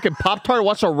eat a fucking Pop-Tart,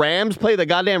 watch the Rams play the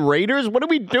goddamn Raiders? What are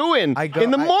we doing I go-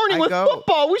 in the I- morning I with go-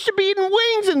 football? We should be eating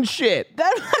wings and shit.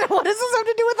 What does this have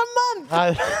to do with a month?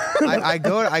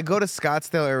 I go to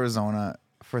Scottsdale, Arizona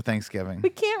for Thanksgiving. We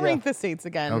can't rank the states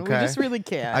again. We Okay. just really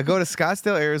can't. I go to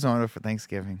Scottsdale, Arizona for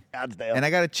Thanksgiving, Scottsdale. and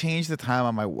I got to change the time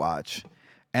on my watch,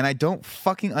 and I don't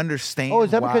fucking understand. Oh, is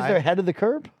that why because they're ahead of the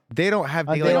curve? they don't have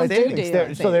They daylight don't do savings? daylight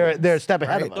They're- so they're a step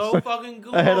ahead Right. of us. Go fucking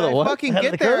Google. Ahead of the it. what? Fucking Ahead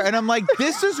of get the there, curve? and I'm like,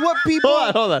 this is what people.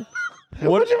 Hold on.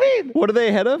 What do you mean? What are they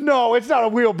ahead of? No, it's not a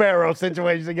wheelbarrow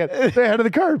situation again. They're ahead of the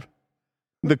curve.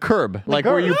 The curb, like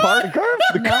where curb. you park.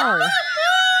 The curve? no.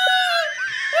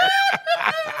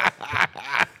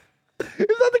 Is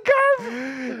that the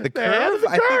curve? The They're ahead curve? of the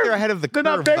I think curve. they're ahead of the They're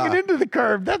curve. not banging Bob. into the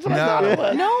curve. That's what I No. thought it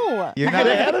was. No. You're not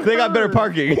ahead of They got better curve.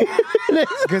 parking.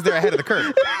 because they're ahead of the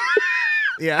curve.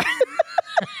 Yeah.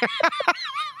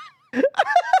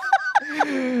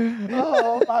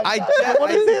 Oh, my I God. just-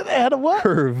 What is it? Ahead of what?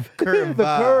 Curve. Curve. The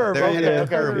curve. They're ahead Okay, of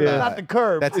the okay. curve. Not the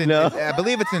curve. That's in. No. I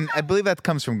believe it's in. I believe that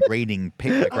comes from grading.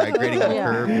 Like, right? Grading on the Yeah.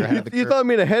 curve. You're ahead of the You curve. thought I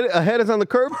mean ahead is on the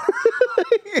curb?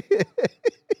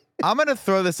 I'm gonna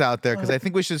throw this out there because I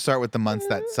think we should start with the months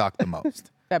that suck the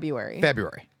most. February.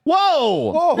 February.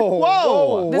 Whoa!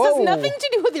 Whoa. This has nothing to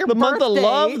do with your The month of birthday.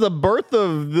 love, the birth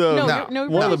of the No, No. no,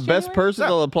 one of the birthday's best January?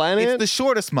 persons on the planet. It's the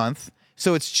shortest month,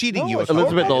 so it's cheating you. No, a couple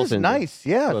Elizabeth short month is Olsen. Nice.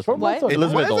 Yeah. Elizabeth. short months What? are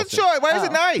Elizabeth Why is it Olsen. short? Why is it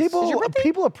Oh. nice? People, Is your birthday-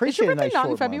 people Is your appreciate a birthday nice not in short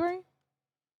month. February?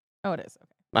 Oh, it is. Okay.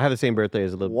 I have the same birthday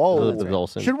as Whoa. Elizabeth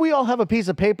Olsen. Should we all have a piece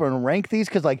of paper and rank these?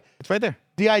 Because, like, It's right there.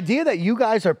 the idea that you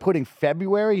guys are putting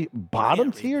February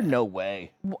bottom tier, no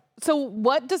way. So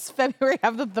what does February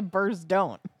have that the Burrs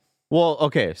don't? Well,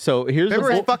 okay, so here's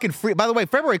February the is fucking free. By the way,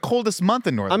 February coldest month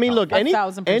in Northern. I mean, look, California.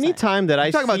 1,000%. any time that I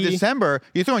You're talking about see December.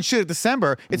 You're throwing shit at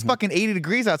December. It's fucking 80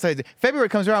 degrees outside. February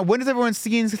comes around. When does everyone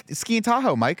ski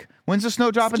Tahoe, Mike? When's the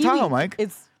snow drop in Ski Tahoe, week. Mike?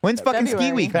 It's When's fucking ski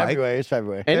February. week, Mike? February is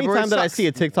February. February anytime that I sucks. see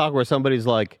a TikTok where somebody's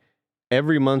like,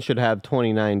 every month should have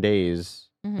 29 days,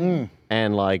 Mm.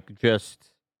 and like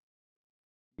just,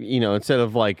 instead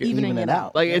of like evening it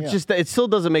out. Like it's just it still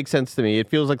doesn't make sense to me. It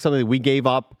feels like something we gave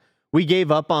up. We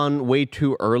gave up on way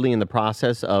too early in the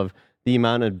process of the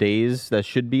amount of days that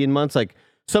should be in months. Like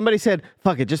somebody said,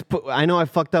 "Fuck it, just put." I know I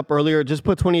fucked up earlier. Just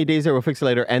put 28 days there. We'll fix it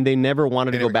later. And they never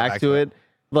wanted They to go never got back to it.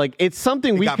 Like it's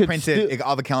something It we got could printed. sti-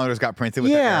 All the calendars got printed.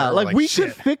 With the yeah, error. like we shit.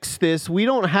 could fix this. We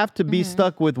don't have to be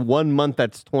stuck with 1 month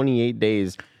that's 28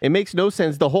 days. It makes no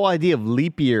sense. The whole idea of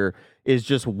leap year is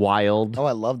just wild. Oh,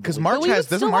 I love Because the March we would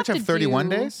doesn't still March have have to 31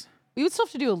 do- days? We would still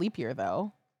have to do a leap year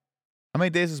though. How many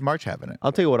days does March have in it?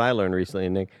 I'll tell you what I learned recently,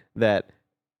 Nick, that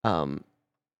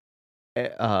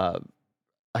I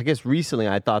guess recently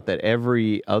I thought that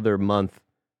every other month,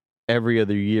 every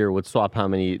other year would swap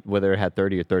whether it had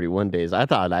 30 or 31 days. I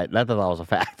thought that was a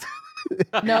fact.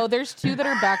 No, there's 2 that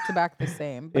are back to back the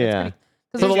same. But Yeah.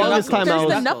 It's For pretty, the longest time I there's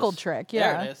was- the knuckle trick. There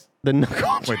Yeah. it is. The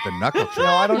knuckle. Wait, the knuckle trick.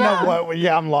 No, I don't Yeah. know what.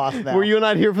 Yeah, I'm lost now. Were you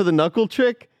not here for the knuckle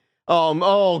trick?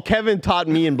 Kevin taught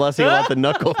me and Blessing about the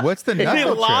knuckle. What's the They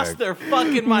knuckle lost trick? their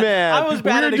fucking mind. Man, I was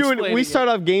bad at explaining we it. start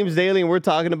off Games Daily and we're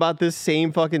talking about this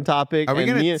same fucking topic. Are we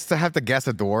and going me and- to have to guess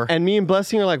a door? And me and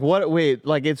Blessing are like, what? Wait,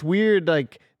 like it's weird,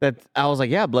 like that. I was like,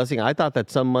 yeah, Blessing. I thought that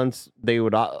some months they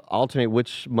would alternate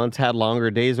which months had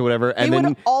longer days or whatever. And They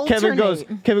then would Kevin goes,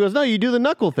 alternate. no, you do the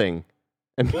knuckle thing.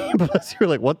 And me and Blessing were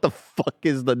like, what the fuck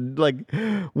is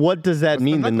what does that What's the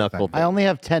mean? The knuckle knuckle thing? thing. I only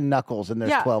have 10 knuckles and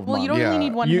there's Yeah. 12 Well, months. you don't Yeah. only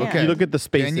need one You, hand. you look at the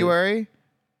spaces. January,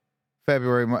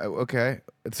 February, okay.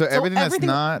 So, So everything that's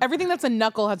not. everything that's a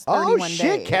knuckle has 31 Oh,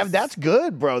 shit, days. Kev. That's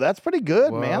good, bro. That's pretty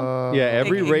good, man. Whoa. Yeah,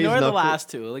 every raised Ignore the knuckle. last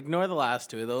two. Ignore the last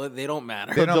two. They don't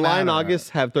matter. They So don't July and matter.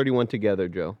 August have 31 together,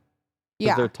 Joe. 'Cause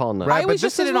Yeah. they're tall enough. Right, I but always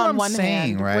this just did is it what on I'm one saying,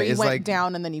 hand right, where you is went like-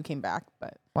 down and then you came back.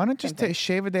 But Why not just Same thing.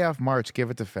 shave a day off March, give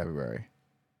it to February?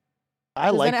 I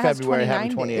 'Cause like then it has February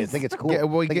having 29 28. I days. think it's cool. Yeah,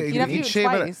 well, I think it's You'd have to we do it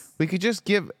shave it. twice. We could just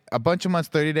give a bunch of months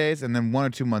 30 days and then 1 or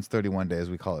 2 months 31 days.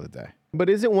 We call it a day. But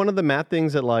is it one of the math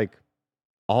things that like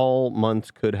all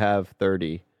months could have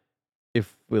 30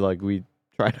 if we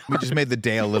tried? We just made the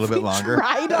day a little bit longer.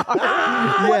 Right on.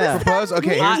 Yeah. Propose.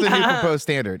 Okay, here's the new proposed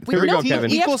standard. Here we go, 13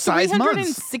 Kevin. We have equal size months.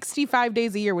 365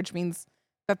 days a year, which means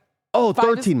that Oh, 5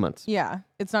 is- 13 months. Yeah,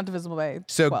 it's not divisible by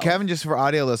So 12. Kevin, just for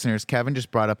audio listeners, Kevin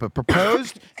just brought up a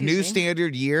proposed new me.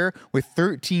 standard year with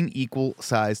 13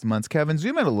 equal-sized months. Kevin,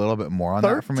 zoom in a little bit more on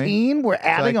that for me. 13? We're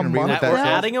adding can a read what month. that We're says.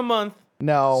 adding a month.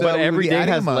 No. So But we would every be day adding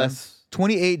a has month. less.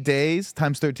 28 days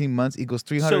times 13 months equals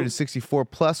 364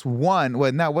 plus 1.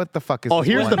 Well, now what the fuck is Oh, this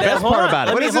here's one? the best Hold part on. about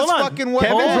it. What Let me- is this hold on. fucking what?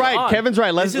 Kevin's Hold right. on. Kevin's right.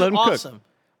 This Let is him cook. awesome.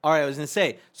 All right, I was gonna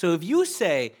say. So if you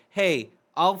say, "Hey,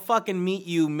 I'll fucking meet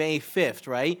you May 5th,"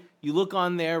 right? You look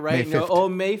on there, right? May And you go, 5th. "Oh,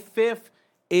 May 5th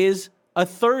is a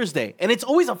Thursday," and it's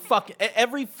always a fucking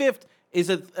every 5th is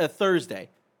a Thursday.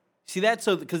 See that?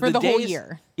 So because For the the whole days-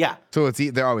 year. Yeah. So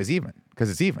they're always even because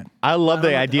it's even. I love I don't the know what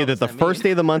the idea hell that the does that first mean.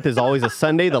 day of the month is always a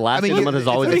Sunday. The last day of the month is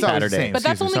always a it's always the Saturday. same. But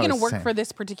that's Excuse me, only going it's to always work the for same.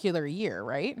 this particular year,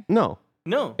 right? No,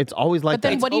 No. it's always like But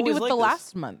then that. what do you do always with like the this.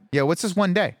 last month? Yeah, what's this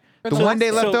one day? The So- one day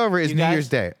so left over is you New guys- Year's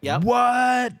Day. Yep.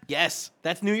 What? Yes,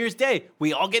 that's New Year's Day.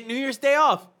 We all get New Year's Day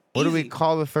off. What do we Easy.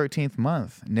 call the 13th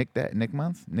month? Nick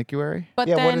month? Nickuary? But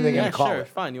Yeah, then, what are they gonna Yeah, call sure, it?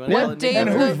 fine. You want to What call it day New And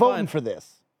of Year's who's the- Day? voting Fine. for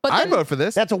this? but I'd then, vote for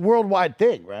this. That's a worldwide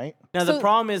thing, right? Now So- the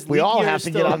problem is We leap all year have is to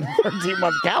still, get on the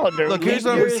 13-month calendar. Look, here's leap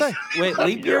what I'm year gonna is- say. Wait,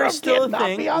 leap year is still a Not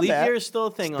thing. beyond Leap that. year is still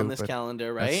a thing on this Stupid.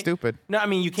 calendar, That's right? stupid. No, I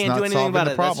mean you can't not do anything solving about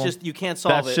the it. That's problem. just you can't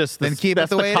solve That's it. just Then keep it that's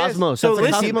the way it is. cosmos. So That's the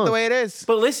listen- Keep it cosmos. the way it is.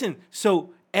 But listen,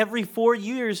 so every 4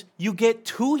 years you get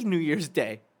 2 New Year's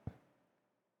Day.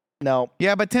 No.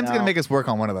 Yeah, but Tim's No. gonna make us work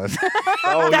on one of those.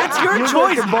 That's your You're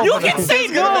choice. working both You of can those. say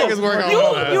It's gonna no. make us work on You, one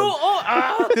of those. you,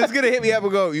 oh, Tim's gonna hit me up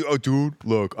and go, "Oh, dude,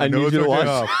 look, I I know need it's you to okay watch."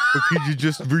 off, but could you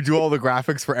just redo all the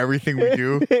graphics for everything we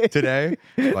do today?"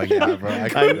 Like, yeah, bro, I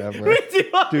can do that, bro.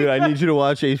 Dude, I need you to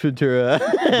watch Ace Ventura.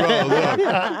 Bro,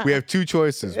 look, we have 2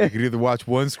 choices. We could either watch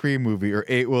 1 Scream movie or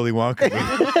 8 Willy Wonka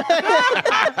movies.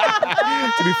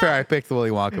 To be fair, I picked the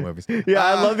Willy Wonka movies. Yeah,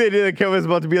 I love the idea that Kevin's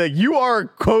about to be like, you are a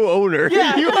co-owner.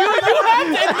 yeah, you have to.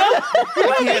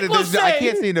 I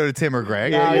can't say no to Tim or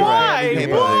Greg. Yeah, you're right. Why?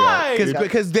 Yeah, Why?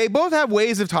 Because they both have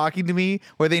ways of talking to me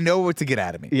where they know what to get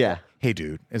out of me. Yeah. Hey,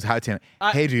 dude, is how Tim.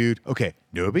 Hey, dude. Okay,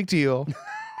 no big deal.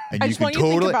 And I just want you to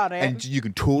think about it. And you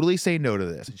can totally say no to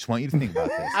this. I just want you to think about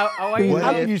this. I want you What to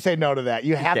How know- can you say no to that?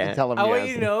 You have to can't. tell him I want yes.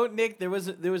 you to know, Nick, there was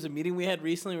a meeting we had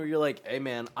recently where you're like, "Hey,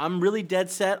 man, I'm really dead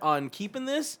set on keeping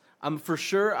this. I'm for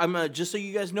sure. Just so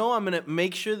you guys know, I'm gonna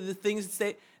make sure that the things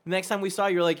stay." The next time we saw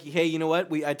you, you're like, "Hey, you know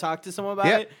what? I talked to someone about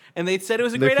Yeah. it, and they said it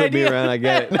was a They great flip me idea." around, I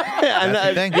get it. And That's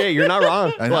the thing. yeah, you're not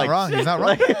wrong. I'm not wrong. He's not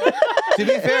wrong.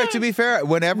 To be fair,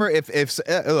 whenever if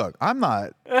look, I'm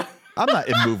not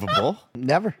immovable.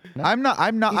 Never. No. I'm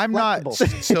not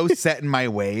flexible. so set in my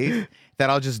way that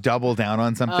I'll just double down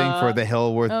on something for the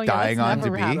hill worth oh, yeah, dying that's on to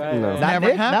never be. happened. No. It's Not never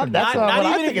Nick? happened. No, that's Not not what even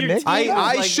I'm if thinking, you're Nick. team-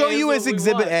 I Like, show this you is as what we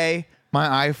Exhibit want. A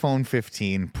my iPhone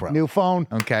 15 Pro. New phone.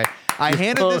 Okay. I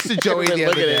handed this to Joey the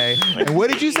Look other at day. it. And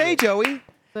what did you say, Joey?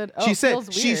 But, She it said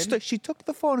feels weird. she took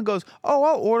the phone and goes, "Oh,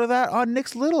 I'll order that on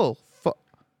Nick's little phone."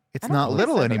 It's I don't not think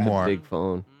little so. anymore. Big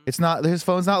phone. It's not. His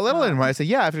phone's not little anymore. I said,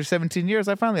 yeah. After 17 years,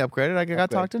 I finally upgraded. I got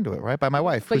talked into it, right, by my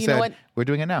wife, But who you know said, what? "We're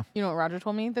doing it now." You know what Roger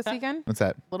told me this weekend? What's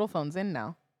that? Little phone's in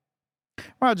now.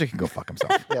 Roger can go fuck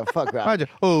himself. Yeah, fuck Roger. Roger.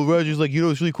 Oh, Roger's like, you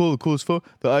know, it's really cool. The coolest phone,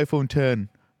 the iPhone 10,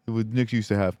 that Nick used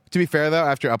to have. To be fair, though,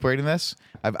 after upgrading this,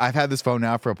 I've had this phone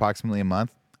now for approximately a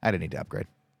month. I didn't need to upgrade.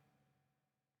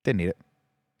 Didn't need it.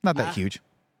 Not that huge.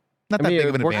 Not I that mean, big it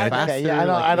of an works advantage. Okay,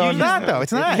 yeah, I don't. It's not though.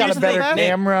 It's not. You got Here's a the better thing.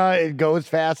 camera. It goes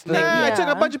faster. Nah, I took a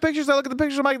Yeah. bunch of pictures. I look at the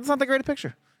pictures. I'm like, it's not that great a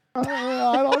picture. I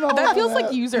don't know. That feels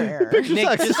like user error. Nick,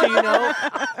 just so you know,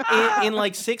 in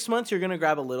like 6 months, you're gonna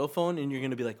grab a little phone and you're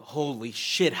gonna be like, "Holy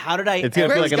shit! How did I?" It's gonna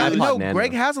ever feel like an get iPod no, Nano.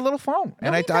 Greg has a little phone,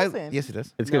 and No, I he doesn't. yes, he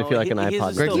does. It's gonna No, feel like an his is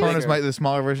iPod. Greg's still phone is bigger. the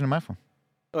smaller version of my phone.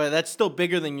 Oh, that's still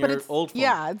bigger than But your it's old phone.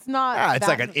 Yeah, it's not. Yeah, it's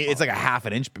that like a half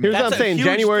an inch. Here's what That's I'm a saying. huge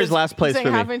January's dis- last You place saying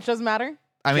for half me. inch doesn't matter?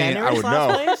 I mean, I January's would last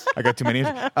know. place? I got too many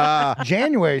inches.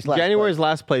 January's last. January's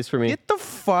last place for me. Get the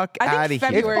fuck I think out of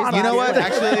here. February's You know what?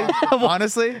 last place. Actually,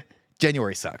 honestly,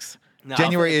 January sucks. No,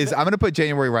 January is. I'm gonna put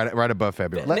January right above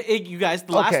February. You guys,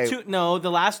 the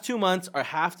last 2 months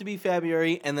have to be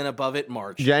February, and then above it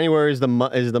March. January is the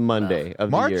Monday of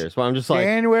March? the year. So I'm just like,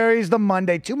 January's the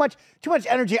Monday. Too much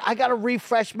energy. I gotta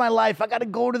refresh my life. I gotta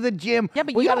go to the gym. Yeah,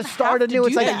 but we you gotta don't start have a to new. do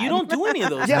It's like that. Yeah, you don't do any of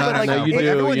those. Yeah, No, but no, like no, you do,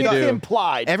 everyone, you it's do.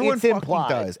 implied. Everyone it's fucking implied.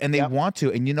 does, and they Yep. want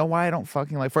to. And you know why I don't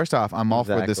fucking like? First off, I'm all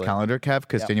for this Exactly. calendar, Kev,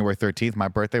 because January 13th, my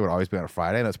birthday would always be on a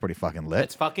Friday. That's pretty fucking lit.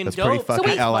 That's fucking That's dope. pretty So fucking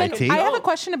wait, lit. then I have a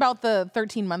question about the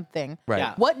 13-month thing. Right.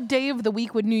 Yeah. What day of the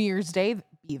week would New Year's Day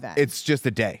be then? It's just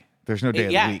a day. There's no day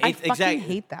of Yeah, the week. I fucking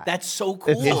hate that. That's so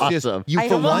cool. It's It's awesome. just you I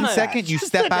for love 1 that. second you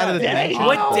step out of the dimension.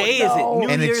 What day is it? New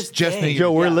And it's Year's just Day. New Year's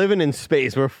Joe, we're Yeah. living in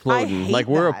space. We're floating. hate Like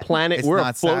we're a that. planet. It's we're a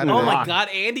not floating Saturday. Oh my rock. God,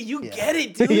 Andy, you get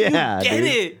it, dude. Yeah, you get dude.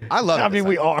 it. I love it. I mean,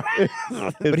 we are.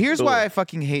 But here's cool. why I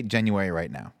fucking hate January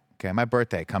right now. Okay, my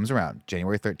birthday comes around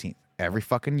January 13th. Every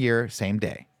fucking year, same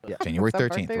day. January That's how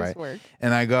 13th, birthdays right? work.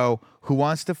 And I go, who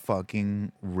wants to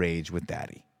fucking rage with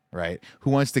daddy? Right? Who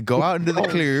wants to go out into the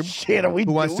club? Shit, are we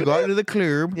Who wants to doing go out it? into the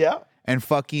club? Yeah. And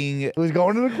fucking Who's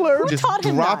going to the club? just taught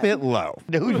him drop that? it low.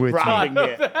 Who's with me. dropping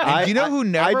it? And do you know who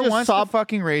never just wants saw to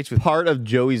fucking rage with me? part of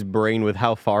Joey's brain with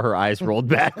how far her eyes rolled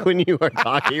back when you are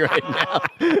talking right now.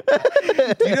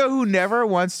 Do you know who never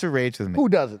wants to rage with me? Who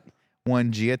doesn't?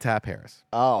 One Gia Tap Harris.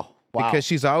 Oh, wow. Because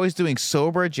she's always doing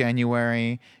sober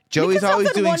January. Joey's Because always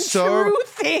that's the doing one sober. true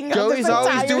thing of Joey's this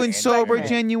always entire doing sober segment.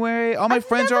 January. All my I've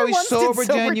friends are never always once did sober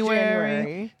sober January.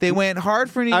 January. They went hard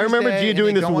for New I Year's remember Day, Gia and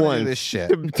doing they this don't wanna do once. this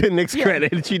shit. To Nick's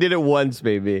credit, she did it once,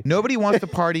 baby. Nobody wants to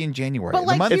party in January. But, The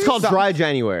like, month It's called sucks. dry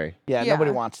January. yeah, Yeah.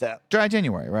 nobody wants that. Dry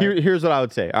January, right? Here's what I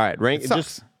would say. All right, rank It sucks.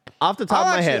 just off the top I'll of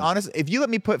my actually, head. honestly, if you let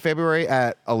me put February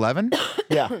at 11,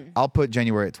 Yeah, I'll put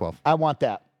January at 12. I want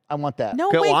that. I want that. No,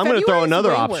 Okay, wait, well, I'm going to throw February's another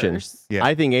way option. worse. Yeah.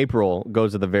 I think April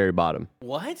goes at the very bottom.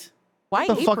 What? Why What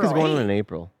the April? fuck is going on in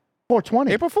April?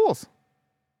 420. April Fools.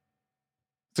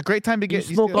 It's a great time to You get.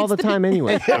 smoke all the time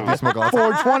anyway. You smoke all the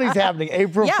time. 420 is happening.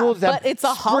 April Yeah, Fool's. but it's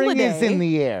a Spring is holiday. in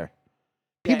the air.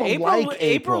 People April, like April.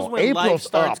 April's when life April's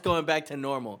starts up. going back to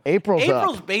normal. April's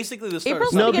April's up. basically the start April's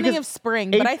of the No, summer. beginning because of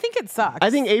spring, but Ap- I think it sucks. I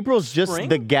think April's just Spring?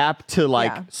 the gap to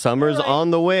like Yeah. summer's Right.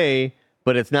 on the way,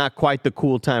 but it's not quite the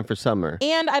cool time for summer.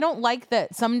 And I don't like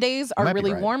that some days are might be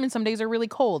really right. warm and some days are really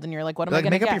cold, and you're like, what am I Like,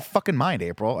 going to make up get? your fucking mind,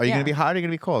 April. Are you Yeah. gonna be hot? Or are you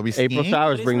gonna be cold? Are we April skiing?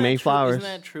 showers But bring isn't May that true? flowers. Isn't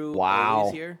that true? Wow.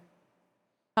 always here?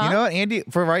 Huh? You know what, Andy?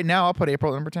 For right now, I'll put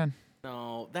April at number 10.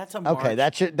 No, that's a March. Okay,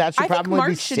 that should I think probably March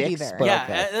be should be 6. there. But Yeah,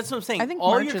 okay. that's what I'm saying. I think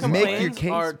all March your is Make complaints your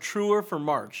case. are truer for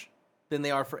March than they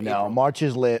are for No, April. March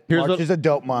is lit. Here's March what- is a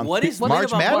dope month. What is March lit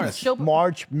about Madness. March?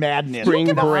 March Madness?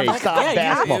 Spring break. Stop Yeah,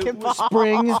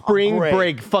 basketball. you- Spring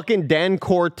Break. Fucking Dan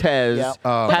Cortez Yep.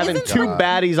 having isn't two spring-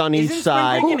 baddies on each isn't spring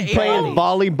side, break in playing April?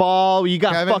 volleyball. You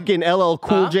got Kevin, fucking LL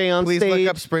Cool J on Please stage.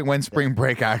 look up when spring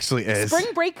break actually is.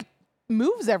 Spring break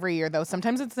moves every year, though.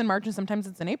 Sometimes it's in March and sometimes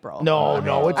it's in April. No,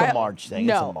 it's a I- March thing.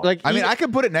 no. It's a March. Like, I mean, I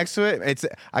could put it next to it.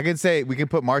 I can say we can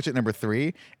put March at number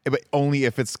 3, but only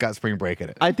if it's got spring break in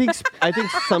it. I think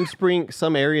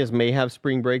some areas may have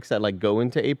spring breaks that like go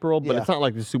into April, but Yeah. it's not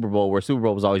like the Super Bowl where Super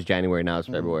Bowl was always January, now it's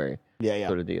February. Yeah.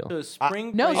 Sort of deal. So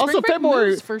spring No, break- spring Also, break February.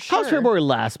 moves for sure. How's February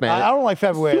last, man? I don't like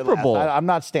February. Super Bowl. I'm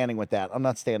not standing with that. I'm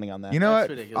not standing on that. You know That's what?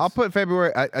 ridiculous. I'll put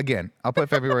February again. I'll put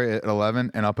February at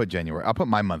 11, and I'll put January. I'll put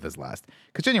my month as last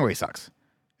because January sucks.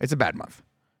 It's a bad month.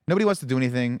 Nobody wants to do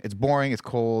anything. It's boring. It's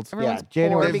cold. Everyone's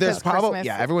January- poor because Christmas.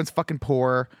 Yeah, everyone's fucking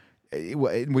poor. We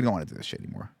don't want to do this shit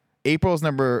anymore. April's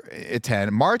number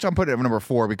 10. March, I'm putting it at number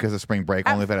 4 because of spring break.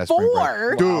 At Only if it has spring 4?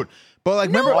 break. Dude. But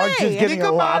like, No remember, way. March is getting think a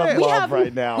lot about of it. love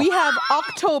right now. We have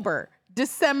October,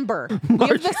 December. We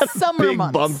have the summer Big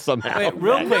months. bump somehow. Wait,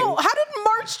 real quick. No, how did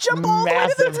March March jump all the way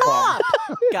to the Massive bump.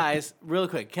 top. Guys, real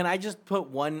quick, can I just put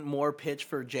one more pitch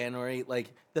for January?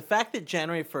 Like, the fact that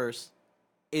January 1st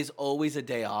is always a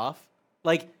day off.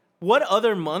 Like, what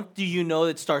other month do you know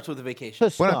that starts with a vacation?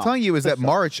 What I'm telling you is that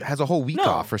March has a whole week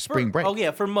off for spring break. Oh,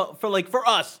 yeah, for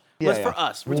us. Yeah, For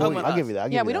us. We're talking about I'll us. give you that. I'll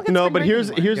give Yeah, you we that. don't get No, spring but break here's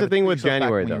anymore. here's the thing with Put yourself back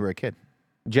January when you though. were a kid.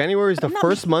 January is the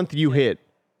first month you hit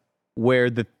where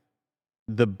the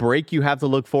break you have to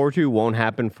look forward to won't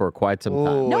happen for quite some time.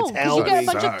 Ooh, No, it's because you get a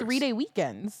bunch Sucks. of 3-day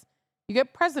weekends. You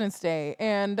get President's Day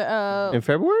and In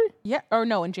February? yeah, or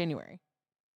no, in January.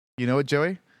 You know what,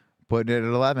 Joey? Putting it at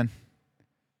 11.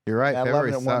 You're right. At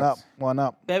February 11, sucks. one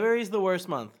up. February's the worst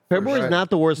month. February's sure. not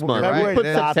the worst month. February Put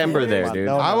is not the September worst there, month. dude.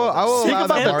 No, I will Think allow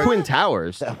about that. The March. Twin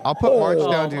Towers. I'll put March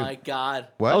Oh, down, dude. my God.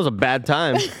 What? That was a bad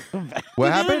time.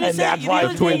 What happened? And that's why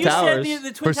the Twin you said Towers.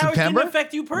 the Twin For Towers September? didn't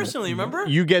affect you personally, remember?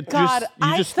 You get God, just you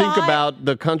I just think thought- about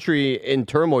the country in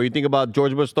turmoil. You think about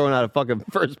George Bush throwing out a fucking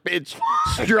first pitch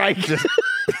strike.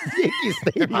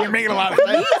 You're making a lot of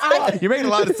sense. You're making a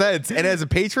lot of sense. And as a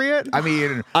patriot, I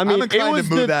mean, I mean, I'm it inclined was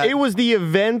to move that. it was the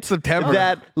event September.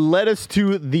 that led us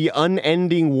to the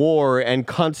unending war and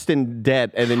constant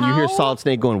debt, and then you hear How- Solid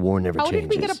Snake going, "War never How changes."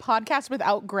 did we get a podcast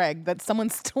without Greg that someone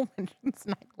still mentions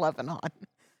 9/11 on?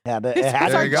 It This had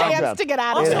was to our be talked chance about. to get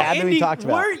out of Also, It it. had to be Andy, talked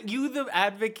about. weren't you the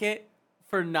advocate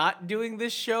for not doing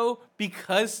this show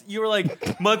because you were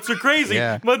like, months are crazy,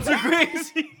 Yeah. months are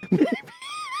crazy?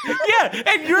 Yeah,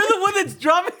 and you're the one that's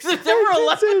dropping September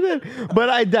 11th. But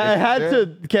I had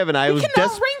to, Kevin. I was Cannot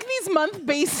desperate. rank these months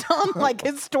based on like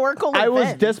historical I was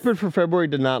events. desperate for February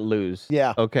to not lose.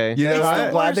 Yeah. Okay. You know I'm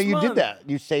what? glad that Worst you did month. that.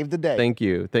 You saved the day. Thank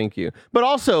you. Thank you. But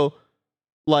also,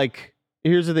 like,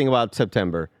 here's the thing about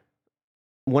September.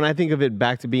 When I think of it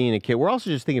back to being a kid, we're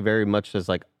also just thinking very much as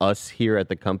like us here at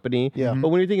the company. Yeah. But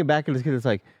when you're thinking back as a kid, it's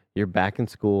like you're back in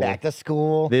school. Back to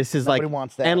school. This is Nobody like,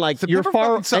 wants that. and like September you're far.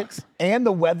 fucking sucks. And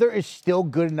the weather is still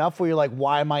good enough where you're like,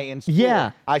 why am I in school?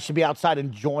 Yeah. I should be outside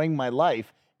enjoying my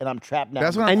life, and I'm trapped now.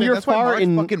 That's what I'm And saying. you're That's why far March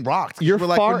in- fucking rocks. 'Cause you're we're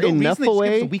like, far for no enough reason, they just give us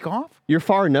away. a week off. You're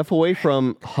far enough away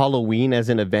from Halloween as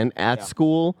an event at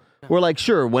school. We're like,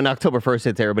 sure, when October 1st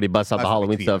hits, everybody busts out the That's like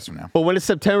Halloween 2 stuff. years from now. But when it's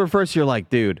September 1st, you're like,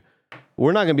 dude,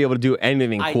 we're not gonna be able to do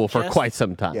anything I cool for just- quite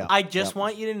some time. Yeah. I just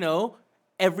want you to know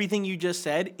everything you just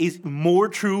said is more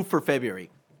true for February.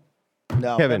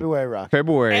 no, Kevin, February rock.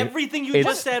 February. Everything you It's-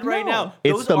 just said right No. now,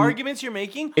 It's those the- arguments you're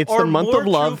making It's are the month more of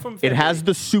true love. from It has February.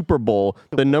 the Super Bowl,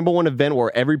 the number one event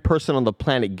where every person on the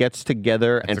planet gets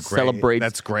together and a great- celebrates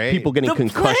that's great. people getting The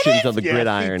concussions planet? on the Yeah,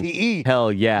 gridiron. CTE.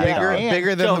 Hell yeah. Yeah. Bigger, And-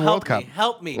 bigger than Joe, the help World Cup. me,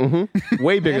 help me.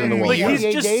 Way bigger than the Like, World Like Cup. he's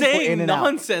 48 just days, we're in saying and out.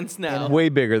 nonsense now. Way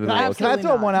bigger than the World Can I Absolutely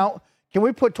throw not. one out? Can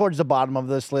we put towards the bottom of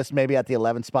this list, maybe at the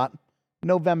 11th spot?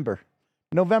 November.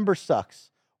 November sucks.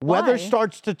 Weather Why?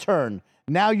 starts to turn.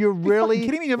 Now you're really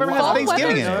kidding me? November Fall has Thanksgiving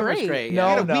weather's in it. November's great. great. No,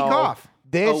 yeah. Get a week no. off.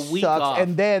 This A week sucks. off.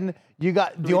 And then you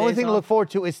got the 3 only days thing to off? look forward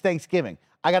to is Thanksgiving.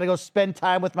 I got to go spend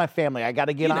time with my family. I got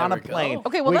to get You on a never go. plane.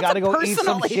 Okay, well, we that's got to a go eat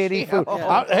some personal shitty issue.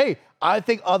 food. Hey, I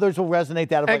think others will resonate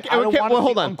that. Okay, I don't okay, want well, to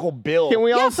hold see on. Uncle Bill. Can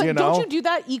we Yeah, also, but you don't know? you do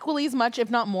that equally as much, if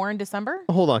not more, in December?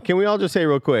 hold on? Can we all just say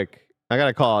real quick? I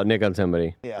gotta call out Nick on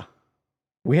somebody. Yeah.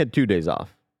 We had 2 days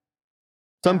off.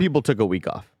 Some people took a week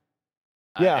off.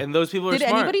 Yeah. And those people are Did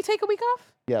smart. anybody take a week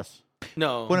off? Yes.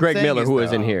 No. What I'm Greg saying Miller, is, who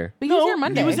isn't though, here, But he was here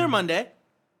Monday. He was there Monday.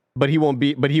 but he won't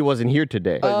be. But he wasn't here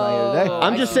today. He's not here today.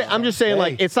 I'm just saying. I'm just saying.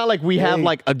 Like, Hey. it's not like we have Hey.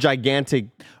 like a gigantic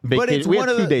But vacation. it's We one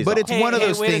had of 2 the, days but off. it's Hey, one of hey,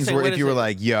 those wait a things second, where wait if a you were second.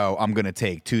 like, "Yo, I'm gonna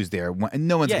take Tuesday," or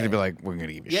no one's Yeah. gonna be like, "We're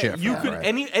gonna give you Yeah, shit." you for could that,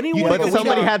 right? anyone. But could-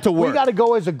 somebody had to We work. got to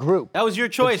go as a group. That was your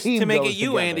choice team to make goes it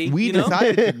you, together. Andy. We you know?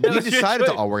 decided. That We was your decided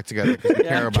to choice. all work together because we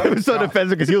care about. It was so stuff.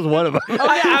 defensive because he was one of us. Oh,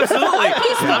 yeah, absolutely.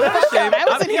 I'm not ashamed. I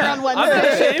wasn't here on I'm not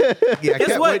Wednesday. ashamed. Yeah, Guess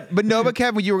Kev, what? But no, but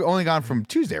Kevin, you were only gone from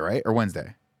Tuesday, right, or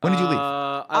Wednesday? When did you leave?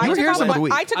 I You were took here off some of the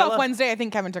week. I took I off left- Wednesday. I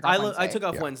think Kevin took off Wednesday. I took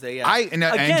off Wednesday. Yeah. And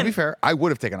to Again, be fair, I would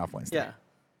have taken off Wednesday. Yeah.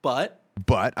 But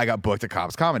But I got booked at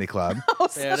Cobb's Comedy Club,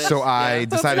 there it is. so I Yeah.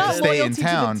 decided not to stay in loyalty to the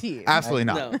town. team. Absolutely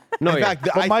not. No. No, In yeah. fact,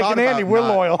 But I Mike thought and Andy, about we're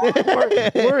not- loyal.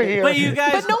 we're here. But you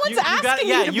guys, But no one's you gotta, asking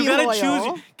you yeah, to you be gotta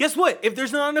loyal. choose. Guess what? If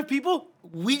there's not enough people,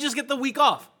 we just get the week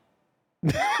off.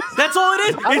 That's all it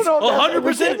is. I It's don't know if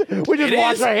that's- 100%. We just It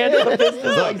wash is. our hands of the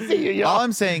business. Like, see you, All y'all.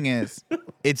 I'm saying is,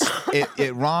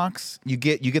 it rocks. You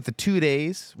get the 2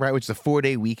 days, right, which is a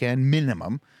 4-day weekend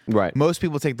minimum. Right. Most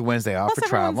people take the Wednesday off Plus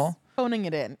for everyone's travel. phoning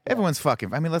it in. Everyone's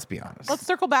fucking. I mean, let's be honest. Let's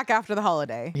circle back after the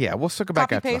holiday. Yeah, we'll circle back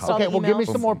Copy, after the paste all holiday. Okay, well, give me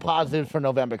emails. some more positives for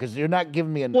November because you're not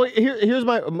giving me enough. Well, here's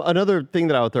my another thing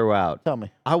that I would throw out. Tell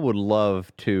me. I would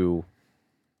love to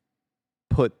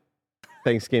put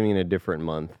Thanksgiving in a different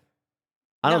month.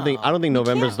 I don't think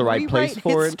November's the right place rewrite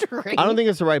for it. history. I don't think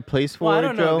it's the right place for Well, I it,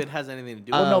 don't know Joe. if it has anything to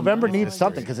do. Well, with November it. needs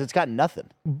something because it's got nothing.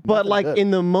 But Nothing like good.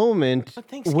 in the moment, But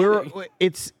Thanksgiving.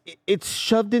 it's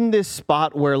shoved in this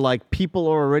spot where like people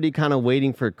are already kind of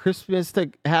waiting for Christmas to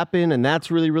happen, and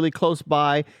that's really really close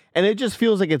by, and it just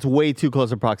feels like it's way too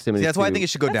close in proximity. See, that's why I to- think it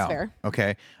should go That's down. fair.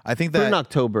 Okay, I think Put it in that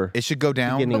October. it should go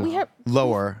down Beginning But we have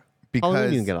lower Halloween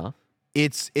because you can get off.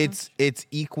 it's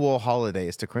equal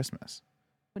holidays to Christmas.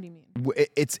 What do you mean?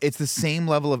 It's the same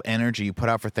level of energy you put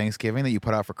out for Thanksgiving that you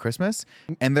put out for Christmas,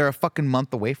 and they're a fucking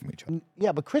month away from each other.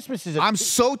 Yeah, but Christmas is a I'm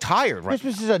so tired right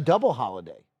Christmas is a double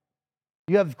holiday.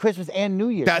 You have Christmas and New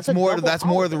Year. That's a more. double That's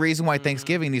more the holiday. reason why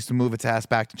Thanksgiving needs to move its ass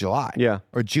back to July. Yeah.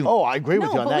 or June. Oh, I agree with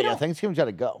No, you on but that. we Yeah, don't- Thanksgiving's got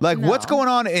to go. like what's No. going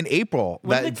on in April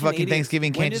When that do the fucking Canadians-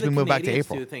 Thanksgiving when can't do just the be moved back to Canadians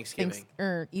April? do Thanksgiving.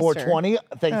 Or Easter. 420,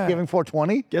 Thanksgiving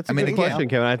 420. That's a I mean, good again- question,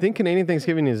 Kevin. I think Canadian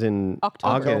Thanksgiving is in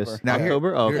October. August. Now,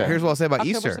 October? Oh, okay. here's what I'll say about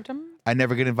October, Easter. September? I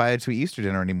never get invited to an Easter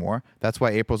dinner anymore. That's why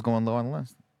April's going low on the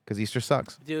list because Easter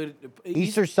sucks. Dude,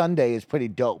 Easter Sunday is pretty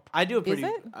dope. I do a pretty.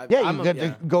 it? Yeah, I'm you a- get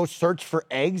to go search for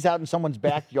eggs out in someone's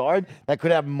backyard that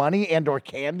could have money and or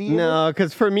candy. in it. No,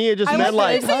 because for me it just I meant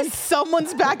like like say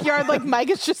someone's backyard. Like Mike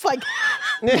is just like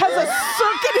has a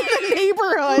circuit in the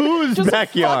neighborhood. Whose just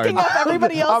backyard? Fucking up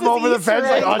everybody else's I'm over the Easter fence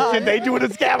like, egg oh hunt. shit, they doing a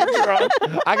scavenger hunt.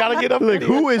 I gotta get up. Like,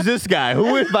 who is this guy?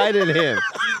 Who invited him?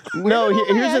 No, did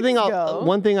all my here's the thing. eggs go?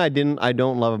 One thing I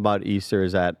don't love about Easter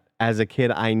is that as a kid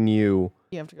I knew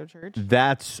You have to go to church.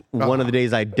 that's one of the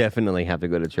days I definitely have to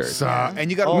go to church. So,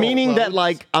 and you got Meaning that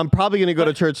like I'm probably gonna go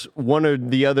to church one or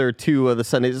the other two of the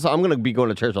Sundays. So I'm gonna be going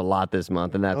to church a lot this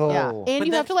month, and that's Yeah, Oh. and But you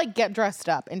have that's- to like get dressed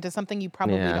up into something you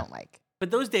probably Yeah. don't like.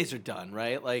 But those days are done,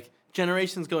 right? Like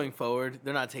generations going forward,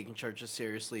 they're not taking churches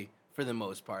seriously for the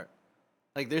most part.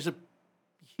 Like there's a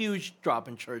huge drop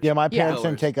in church. Yeah, my parents goers.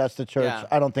 didn't take us to church. Yeah.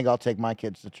 I don't think I'll take my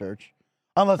kids to church.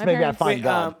 Unless My maybe I parents- find Wait,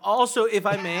 God. also, if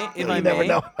I may, you never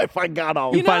know. I find God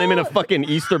all you find him in a fucking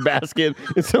Easter basket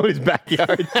in somebody's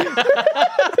backyard.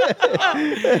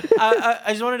 I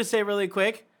just wanted to say really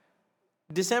quick,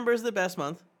 December is the best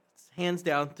month. It's hands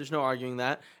down. There's no arguing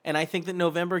that. And I think that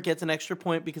November gets an extra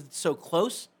point because it's so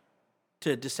close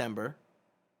to December.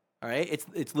 All right?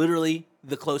 It's literally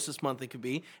the closest month it could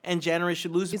be. And January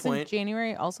should lose a Isn't point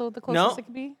January also the No. closest it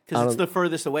could be? because it's the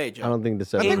furthest away, Joe. I don't think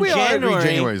this. I think In we all agree January,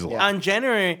 January's a lot. On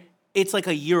January, it's like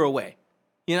a year away.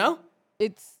 You know?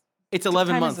 It's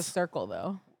 11 time months. is a circle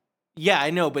though. Yeah, I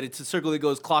know, but it's a circle that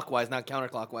goes clockwise, not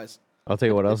counterclockwise. I'll tell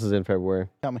you what else is in February.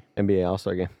 Tell me. NBA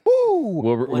All-Star game. Woo!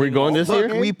 We're going this year.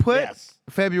 Look, we put Yes.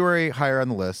 February higher on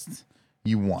the list.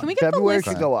 You won. Can we get February the should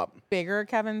list go up. bigger,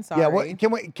 Kevin? Sorry. Yeah, what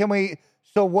can we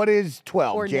so what is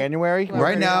 12? Or January? Well,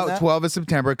 right On now, that? 12 is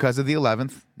September because of the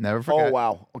 11th. Never forget. Oh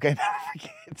wow. Okay. Never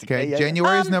forget. Okay, Yeah, yeah.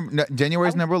 January's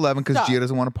January's number 11 because stop. Gia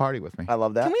doesn't want to party with me. I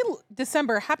love that. Can we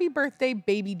December? Happy birthday,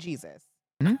 baby Jesus.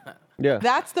 Yeah.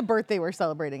 That's the birthday we're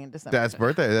celebrating in December. That's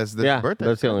birthday. That's the Yeah, birthday.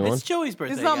 that's the only one. It's Joey's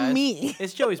birthday. It's not guys. me.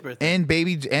 It's Joey's birthday. and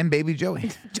baby Joey.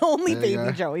 Only There you baby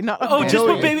go. Joey, not Oh, just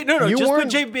Joey, put baby. No, you just put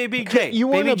weren't- J, baby J. You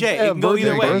baby weren't J. a It can go either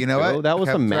virgin way. birth, You know bro. what? That was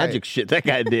some That's right. magic shit that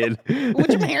guy did.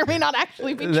 which may or may not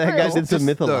actually be That true. guy did some Just-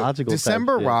 mythological. look,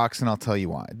 December type shit. rocks, and I'll tell you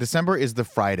why. December is the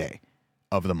Friday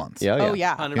of the month. Yeah, Oh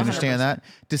yeah. 100%. You understand that?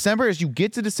 December is you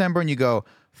get to December and you go,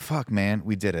 fuck, man,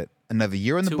 we did it. Another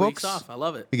year in the 2 books. weeks off. I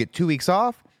love it. We get 2 weeks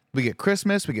off. We get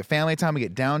Christmas. We get family time. We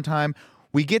get downtime.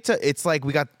 We get to, it's like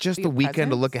we got just We the get weekend to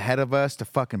presents. look ahead of us to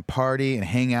fucking party and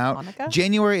hang out. Hanukkah?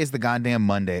 January is the goddamn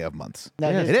Monday of months. Now,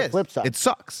 here's it the is. flip side. It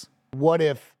sucks. What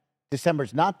if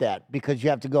December's not that because you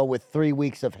have to go with 3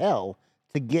 weeks of hell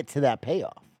to get to that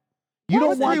payoff? You What don't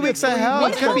was want 3 the weeks of 3 hell?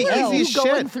 weeks It's gonna be of hell. easy as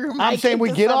going shit. through I'm Mike saying in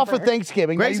we get off for December.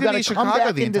 Thanksgiving. Greg's Now you gonna got be to in come Chicago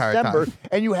back the in entire December, time.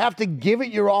 and you have to give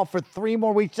it your all for 3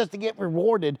 more weeks just to get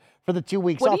rewarded for the 2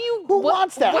 weeks What off. do you? Who what-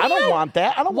 wants that? what I do don't you- want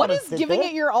that. I don't What want is to giving there.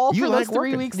 it your all You for like those 3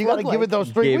 working. weeks? You got to look give it like? those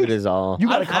 3 Gave weeks. it his all. You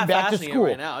got to I'm come back to half-assing it school.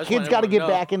 right now. I just Kids want got to everyone get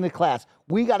to know. back into class.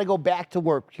 We got to go back to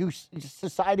work.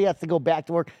 Society has to go back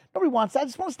to work. Nobody wants that. I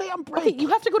just want to stay on break. Okay, you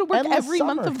have to go to work Endless every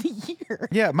month summer. of the year.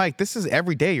 Yeah, Mike, this is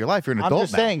every day of your life. You're an I'm adult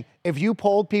just now. saying, if you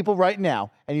polled people right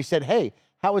now and you said, hey,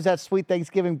 how was that sweet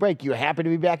Thanksgiving break? You happy to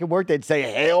be back at work? They'd say,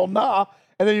 hell nah.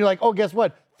 And then you're like, oh, guess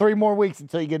what? 3 more weeks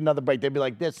until you get another break. They'd be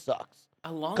like, this sucks.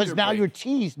 A longer Because now break. you're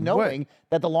teased knowing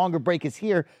that the longer break is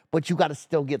here, but you got to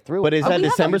still get through But it. is that we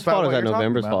have December's about fault or what is that you're talking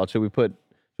November's about. fault? Should we put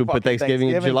Fucking Thanksgiving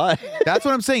in Thanksgiving. July? That's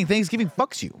what I'm saying. Thanksgiving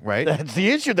fucks you, right? That's the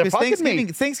issue. They're Because fucking me.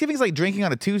 Thanksgiving's like drinking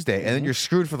on a Tuesday, and then you're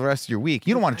screwed for the rest of your week.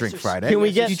 You don't want to drink Guys are Friday. so- Can we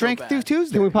you guys get- are You so drink bad. through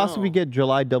Tuesday. Can we possibly No. get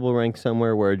July double ranked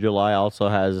somewhere where July also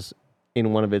has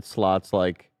in one of its slots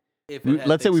like If it had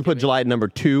let's say we put Thanksgiving. July at number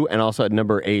 2 and also at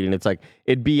number 8, and it's like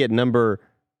it'd be at number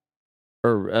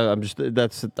Or I'm just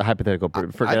that's a hypothetical.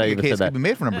 Forget I I think even a case said that. could be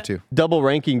made for number 2. Double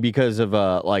ranking because of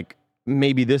like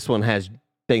maybe this one has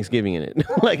Thanksgiving in it.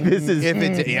 Like this is If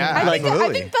it's yeah, I think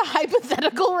absolutely. the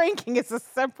hypothetical ranking is a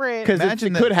separate. because it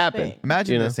Imagine could that- happen.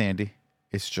 Imagine you know? this, Andy.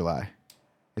 It's July.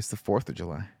 It's the 4th of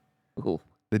July. Ooh.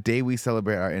 The day we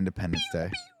celebrate our Independence Day.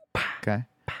 Okay?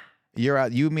 You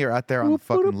and me are out there on the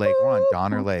fucking lake. We're on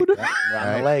Donner Lake. We're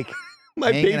on the lake.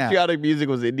 My Hanging out. patriotic music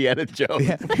was Indiana Jones.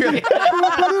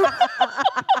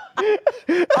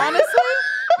 Honestly,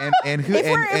 and who if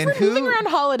we're, and if we're moving who around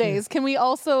holidays, can we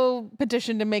also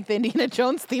petition to make the Indiana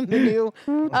Jones theme the new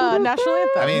national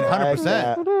anthem? I mean, Like 100%.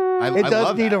 that. I It does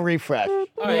love need that. a refresh. All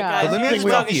right, Yeah. guys. But let me you guys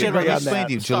explain talking to you. shit Let me about explain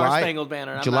to you. the Star July- Spangled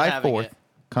Banner. and I'm July not having 4th it.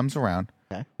 comes around.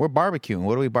 Okay. We're barbecuing.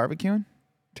 What are we barbecuing?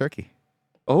 Turkey.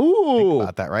 Oh,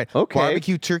 About that, right? Okay.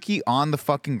 Barbecue turkey on the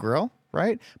fucking grill,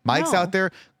 right? Mike's No. out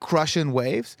there crushing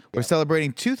waves. We're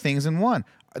celebrating 2 things in one.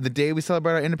 The day we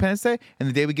celebrate our Independence Day and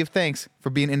the day we give thanks for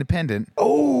being independent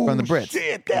from the Brits.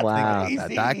 Shit, that's Wow.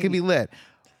 crazy. That could be lit.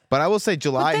 But I will say But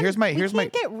July, then here's my we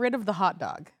can't get rid of the hot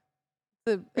dog.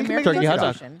 The can American make turkey hot dog.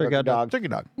 Constitution. Turkey hot dog. turkey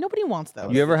dog. Nobody wants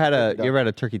those. You ever had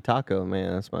a turkey taco?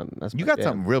 Man, that's my. You got jam.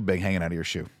 something real big hanging out of your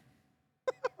shoe.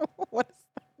 What is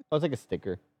Oh, it's like a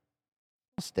sticker.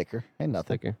 Sticker. Ain't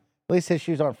nothing. Sticker. At least his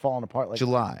shoes aren't falling apart like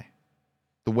July.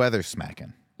 The weather's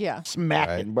smacking. Yeah.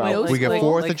 smacking, Right. bro. Wait, We get like-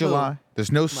 4th like of who? July.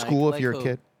 There's no Mike, school if like you're who? a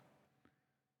kid.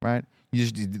 Right? You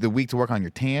just the week to work on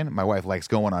your tan. My wife likes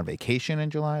going on vacation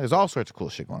in July. There's all sorts of cool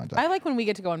shit going on. in July. I like when we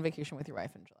get to go on vacation with your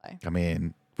wife in July. I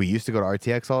mean, we used to go to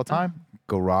RTX all the time.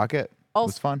 Go rock it. It was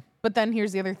Also- fun. But then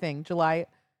here's the other thing: July,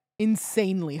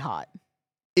 insanely hot.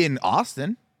 In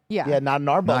Austin. Yeah. Yeah, not in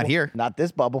our bubble. Not here. Not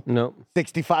this bubble. No,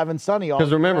 65 and sunny. all because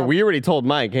year remember round. we already told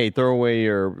Mike, hey, throw away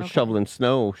your shoveling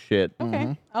snow shit.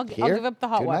 Okay. I'll Here, give up the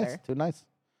hot too weather. Nice, too nice.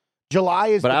 July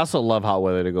is But I also love hot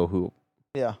weather to go hoop.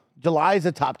 yeah. July is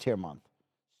a top tier month.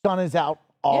 Sun is out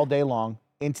all Yeah. day long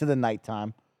into the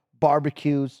nighttime.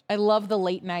 Barbecues. I love the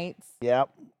late nights. Yep.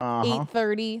 Uh-huh.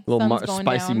 8:30. Little Sun's going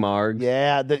spicy down. margs.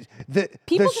 Yeah, the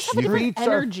People the just have a different streets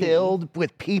are energy. filled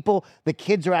with people. The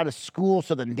kids are out of school,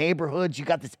 so the neighborhoods, you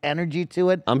got this energy to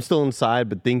it. I'm still inside,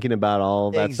 but thinking about all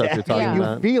that stuff you're talking Yeah. You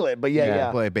about. feel it, but yeah, Yeah.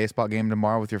 yeah. Play a baseball game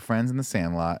tomorrow with your friends in the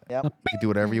Sandlot. Yep. You can do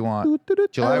whatever you want.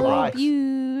 July Oh, rocks.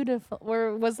 beautiful.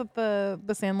 Where was it the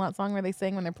Sandlot song where they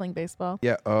sing when they're playing baseball?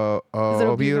 Yeah. Oh, Is it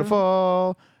oh, a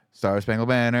beautiful Star Spangled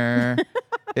Banner.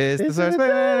 It's the Star Spangled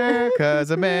Banner,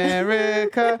 'cause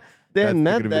America. Then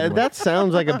That's gonna be the one. that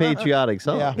sounds like a patriotic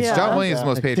song. Yeah. It's John Williams, the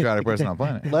most patriotic person on the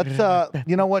planet. Let's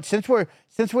you know what? Since we're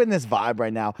in this vibe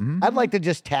right now, I'd like to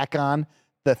just tack on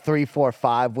the 3, 4,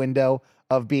 5 window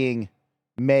of being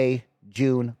May,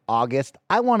 June, August.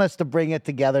 I want us to bring it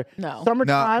together. No.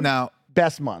 Summertime, Now,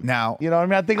 best month. now, You know what I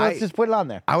mean? I think let's I- just put it on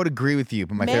there. I would agree with you,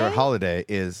 but my favorite May? holiday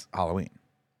is Halloween.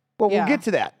 Well, Yeah. we'll get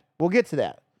to that. We'll get to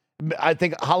that. I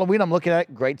think Halloween, I'm looking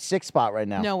at grade 6 spot right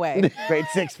now. No way. Grade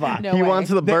 6 spot. No He way. wants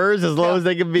the birds as low as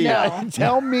they can be. No.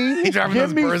 Tell me, He's driving give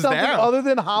those me birds something down. other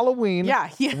than Halloween. Yeah,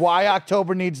 yeah. Why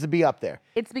October needs to be up there.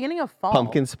 It's beginning of fall.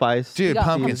 Pumpkin spice. Dude, got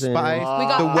pumpkin season. spice. We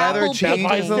got The weather apple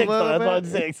changes picking. a little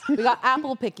bit. We got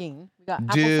apple picking. We got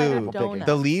apple cider Dude, donuts.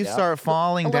 the leaves start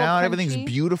falling A little down. Everything's crunchy.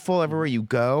 beautiful everywhere you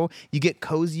go. You get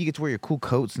cozy. You get to wear your cool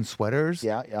coats and sweaters.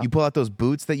 Yeah, yeah. You pull out those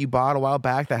boots that you bought a while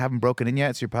back that haven't broken in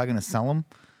yet, so you're probably going to sell them.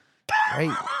 Right?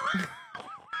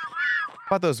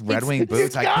 About those Red Wing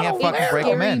boots. I can't It's fucking break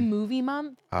them Scary in. movie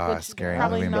month. Ah, which scary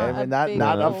probably movie not month. a Not big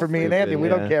not up deal for me and Stupid, Andy. We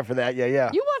don't yeah. care for that. Yeah,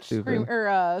 yeah. You watched Stupid. Scream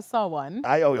or Saw one.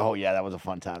 Oh yeah, that was a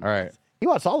fun time. All right. He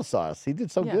watched all the Saws. He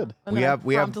did so Yeah. good. And We then I have-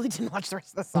 we have- promptly didn't watch the rest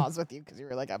of the Saws with you because you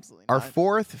were like absolutely Our not.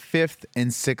 4th, 5th,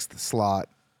 and 6th slot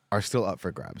are still up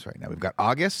for grabs right now. We've got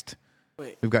August.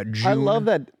 Wait. We've got June. I love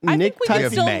that I Nick think we can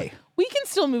have still May. we can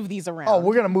still move these around. Oh,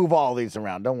 we're gonna move all these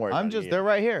around. Don't worry. I'm about just, it. they're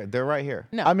right here. They're right here.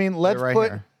 no. I mean, let's right put.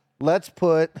 here. Let's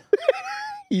put.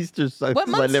 Easter sucks. What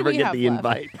 'cause I months do never we get have the left?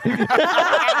 invite.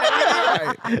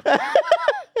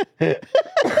 like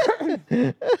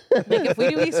if we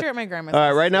do Easter at my grandma's. All right,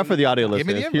 house, right now so for the audio Give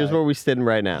me the listeners, here's invite. where we're sitting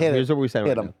right now. Hit it. Here's where we stand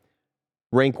Hit right 'em. now.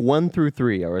 Rank 1 through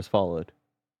 3 are as followed: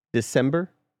 December,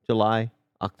 July,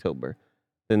 October.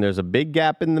 Then there's a big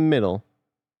gap in the middle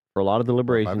for a lot of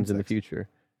deliberations in the 6. future.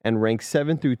 And rank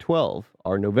 7 through 12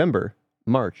 are November,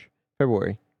 March,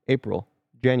 February, April,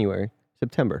 January,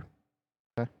 September.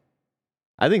 Okay.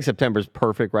 I think September's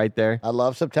perfect right there. I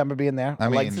love September being there. I I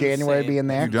like mean- January Insane. being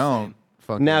there. You don't.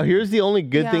 Fucking, Now, here's the only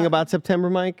good thing Yeah. about September,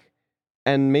 Mike,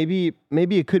 and maybe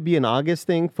it could be an August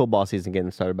thing. Football season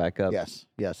getting started back up. Yes,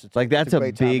 yes. It's Like that's a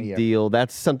great time of big year. deal.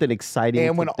 That's something exciting.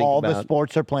 And to when think all the about.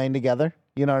 sports are playing together,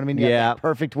 you know what I mean? You have Yeah. that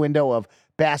perfect window of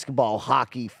basketball,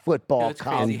 hockey, football, It's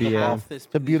college. crazy. NBA. Half this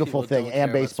It's a beautiful people thing, don't and care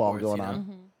about baseball sports, going you know?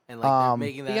 on. And like they're Um,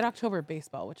 making They get that. October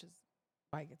baseball, which is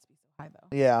why it gets to be so high,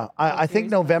 though. Yeah, I World think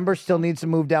Series, but- November still needs to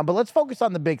move down, but let's focus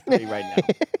on the big three right now.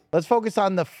 Let's focus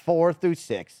on the 4 through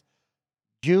 6.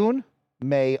 June,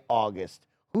 May, August.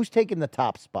 Who's taking the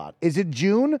top spot? Is it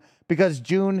June? Because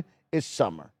June is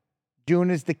summer. June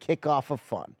is the kickoff of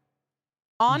fun.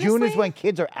 Honestly, June is when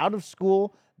kids are out of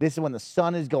school. This is when the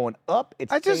sun is going up.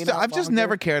 It's I've just longer.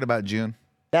 never cared about June.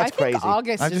 That's I think crazy.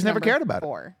 August I just is never number cared about it.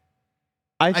 4.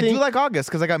 I do like August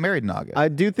because I got married in August. I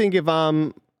do think if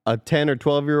I'm a 10 or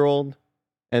 12-year-old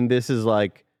and this is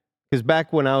like, because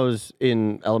back when I was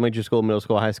in elementary school, middle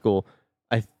school, high school,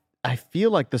 I feel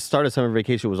like the start of summer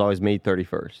vacation was always May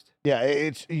 31st. Yeah,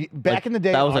 it's back Like, in the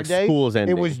day. that was our like day, school's It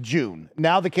ending. was June.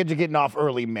 Now the kids are getting off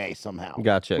early May somehow.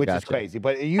 Gotcha, Which is gotcha. crazy,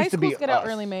 but it High used to be schools get out us.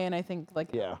 early May, and I think like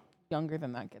Yeah. younger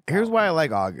than that gets Here's out. why I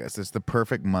like August. It's the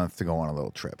perfect month to go on a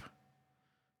little trip.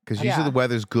 Because usually Yeah. the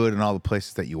weather's good in all the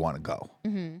places that you want to go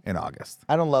Mhm. in August.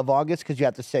 I don't love August because you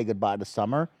have to say goodbye to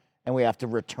summer and we have to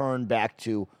return back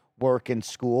to work and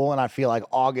school. And I feel like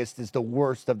August is the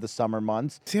worst of the summer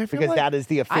months See, I feel because like- that is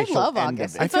the official love end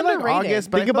August. of it. It's I feel like underrated. August,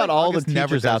 but Think I feel about like all August the never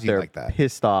teachers does out you there like that.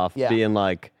 pissed off, Yeah. being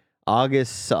like,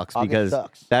 August sucks August because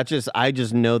sucks. I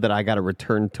just know that I got to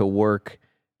return to work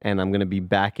and I'm going to be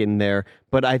back in there.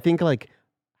 But I think like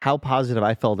how positive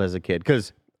I felt as a kid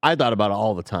because I thought about it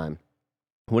all the time.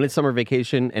 When it's summer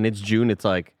vacation and it's June, it's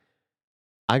like,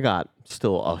 I got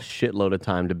still a shitload of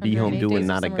time to be home 108 doing days of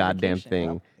not a summer goddamn vacation.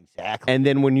 thing. Exactly. And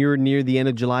then when you're near the end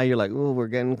of July, you're like, oh, we're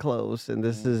getting close, and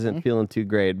this isn't feeling too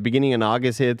great. Beginning in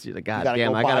August hits, you're like, God gotta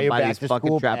damn, go I buy gotta your buy these back-to-school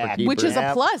fucking Trapper pack. Keepers. Which is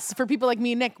Yep. a plus for people like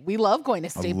me and Nick. We love going to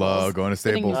Staples. love going to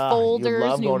Getting new Staples. You folders,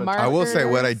 love new going to- markers. I will say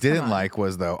what I Come didn't on. like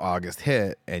was though August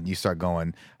hit and you start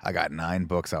going, I got 9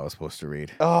 books I was supposed to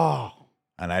read. Oh,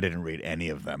 And I didn't read any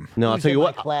of them. No, I'll who's tell in you my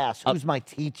what. class? Who's my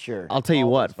teacher? I'll tell you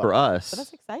All what. that For stuff. But us,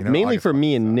 that's exciting. You know, mainly August for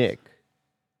me fucking and sucks. Nick,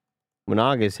 when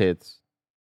August hits,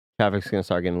 traffic's gonna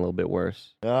start getting a little bit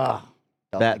worse. Ugh,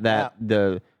 don't like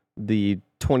The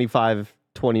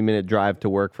 20-minute drive to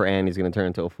work for Annie's gonna turn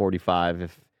into a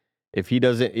 45 if he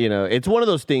doesn't. You know, it's one of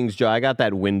those things, Joe. I got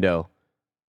that window.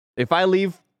 If I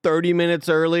leave 30 minutes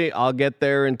early, I'll get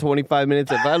there in 25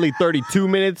 minutes. If I leave 32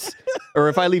 minutes, or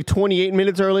if I leave 28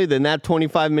 minutes early, then that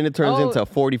 25-minute turns Oh, into a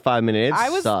 45-minute. It I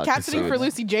was sucks, cat sitting for dude.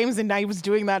 Lucy James, and I was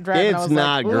doing that drive. and I It's was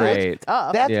not like, "Ooh, that's great.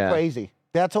 tough." That's Yeah. crazy.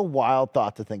 That's a wild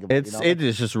thought to think about. It's you know? it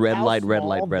is just red How light, red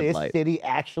light, small red this light. city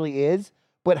actually is,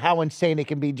 but how insane it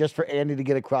can be just for Andy to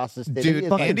get across the city. Dude, is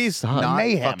fucking Andy's sucks. not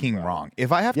mayhem, fucking bro. wrong.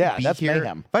 If I have Yeah, to be that's here,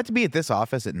 mayhem. if I have to be at this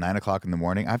office at 9 o'clock in the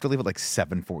morning, I have to leave at like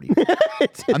 7:40.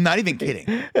 I'm not even kidding.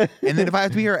 And then if I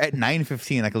have to be here at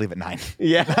 9:15, I can leave at 9.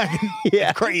 Yeah, yeah.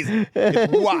 It's crazy.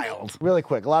 It's wild. Really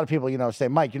quick, a lot of people, say,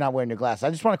 Mike, you're not wearing your glasses. I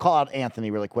just want to call out Anthony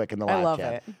really quick in the I live love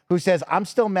chat, it. who says, I'm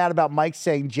still mad about Mike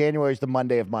saying January is the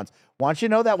Monday of months. Want you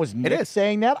to know that was Nick is.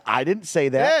 saying that? I didn't say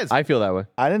that. It is. I feel that way.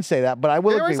 I didn't say that, but I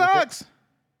will January agree with it. sucks.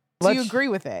 Do you Let's- agree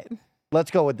with it? Let's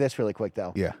go with this really quick,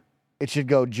 though. Yeah. It should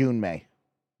go June, May.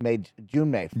 June,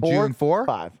 May. 4, June 4?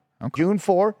 5. Okay. June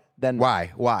 4, then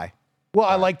Why? Why? Well,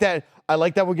 I like that. I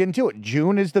like that we're getting to it.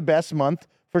 June is the best month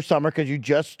for summer because you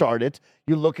just started.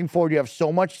 You're looking forward. You have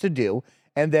so much to do.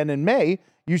 And then in May,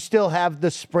 you still have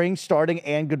the spring starting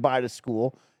and goodbye to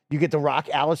school. You get to rock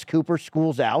Alice Cooper,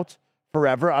 School's Out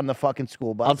forever on the fucking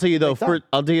school bus. I'll tell you though. Great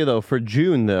time. For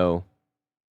June though,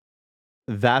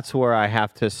 that's where I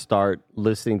have to start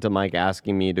listening to Mike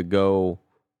asking me to go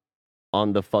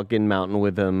on the fucking mountain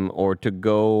with him or to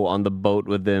go on the boat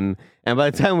with him. And by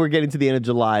the time we're getting to the end of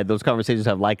July, those conversations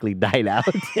have likely died out.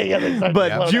 Yeah, they start to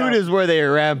But slow June down. is where they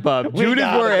ramp up. We June is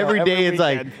gotta where go every every day it's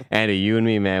like, weekend. Andy, you and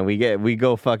me, man, we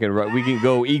go fucking, we can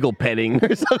go eagle petting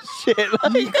or some shit.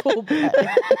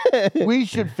 Like, We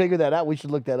should figure that out. We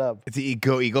should look that up. It's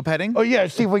go eagle petting? Oh yeah,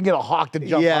 see if we can get a hawk to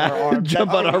jump on our arm.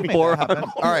 jump on our forearm.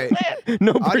 All right.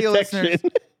 No Audio protection.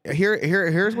 listeners,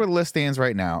 here's where the list stands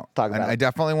right now. Talk about and it. I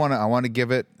definitely want to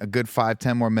give it a good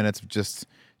 5-10 more minutes of just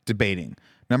debating.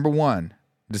 Number 1,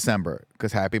 December,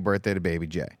 because happy birthday to Baby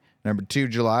J. Number 2,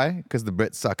 July, because the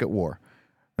Brits suck at war.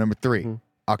 Number 3,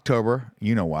 October,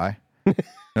 you know why.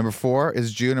 Number 4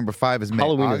 is June. Number 5 is May.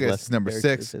 Halloween is August less is number very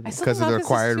 6 specific. I still because think of the August is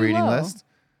required too reading low. list.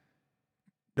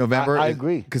 November, I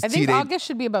agree. Because I think T-Day, August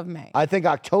should be above May. I think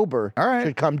October All right.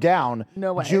 should come down.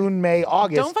 No way. June, May,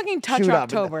 August. Don't fucking touch shoot up.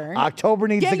 October. October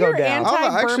needs Get to go your down. I'll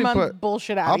actually anti-Burma put-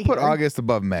 bullshit out I'll of put here. August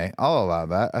above May. I'll allow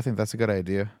that. I think that's a good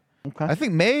idea. Okay. I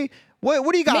think May.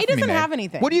 What do you got May for me, doesn't May? have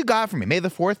anything. What do you got for me? May the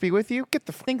 4th be with you? Get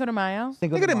the Cinco de Mayo.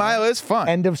 Cinco Cinco de Mayo is fun.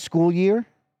 End of school year,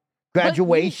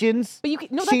 graduations, But you can,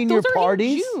 no, senior those are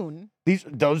parties. in June.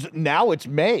 Those now it's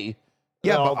May.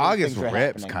 Yeah, all but these August things are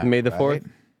rips happening. kind of. May the right? 4th.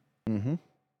 Mm-hmm.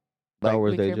 Star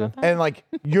Wars We Day, care Joe. about that? And like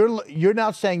you're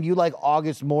now saying you like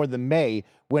August more than May,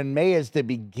 when May is the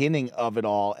beginning of it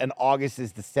all, and August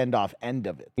is the send off end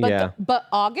of it. But Yeah. but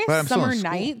August But I'm still in summer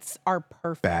school. nights are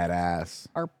perfect. Badass.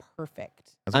 Are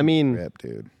perfect. That's I a mean- rip,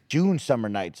 dude. June summer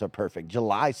nights are perfect.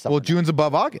 July summer. Well, nights. June's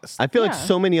above August. I feel like Yeah.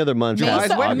 so many other months. May, July's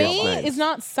have wet. August May nights. is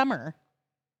not summer.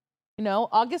 You know,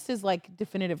 August is like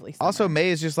definitively summer. Also, May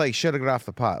is just like should have got off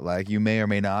the pot. Like you may or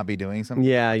may not be doing something.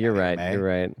 Yeah, you're right. May. You're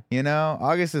right. You know,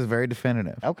 August is very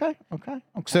definitive. Okay.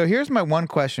 So here's my one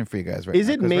question for you guys right Is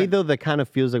now, it 'cause May right- though that kind of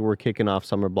feels like we're kicking off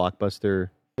summer blockbuster?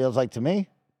 Feels like to me.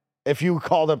 If you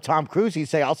called up Tom Cruise, he'd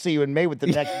say, "I'll see you in May with the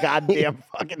next goddamn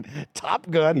fucking Top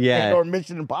Gun Yeah. or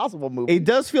Mission Impossible movie." It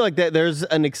does feel like that there's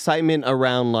an excitement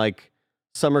around like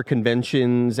summer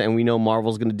conventions, and we know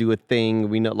Marvel's going to do a thing.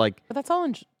 We know like But that's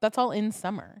all in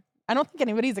summer. I don't think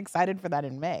anybody's excited for that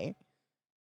in May.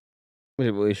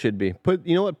 it should be.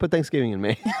 You know what? Put Thanksgiving in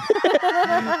May.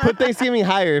 Put Thanksgiving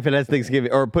higher if it has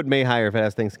Thanksgiving, or put May higher if it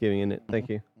has Thanksgiving in it. Thank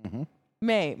you.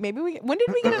 May. Maybe when did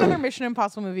we get another Mission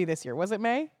Impossible movie this year? Was it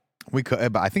May? we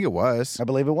could? But I think it was. I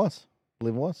believe it was.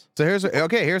 So here's how the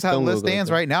Don't list Google it, stands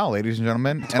though. right now, ladies and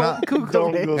gentlemen. Don't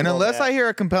Google And unless that. I hear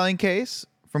a compelling case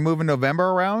for moving November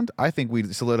around, I think we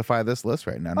solidify this list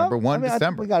right now. Number one, I think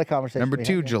December. we got a conversation. Number we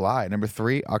 2, had, yeah. July. Number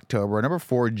 3, October. Number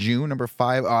 4, June. Number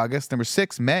 5, August. Number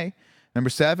 6, May. Number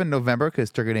 7, November,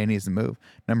 because Turkey Day needs to move.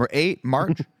 Number 8,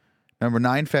 March. Number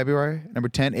 9, February. Number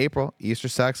 10, April. Easter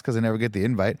sucks because I never get the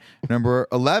invite. Number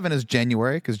 11 is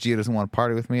January because Gia doesn't want to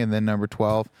party with me. And then number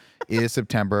 12 is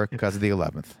September because of the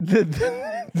 11th.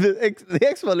 The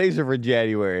explanation for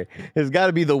January has got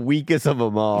to be the weakest of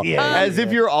them all. Yeah, As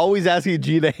if you're always asking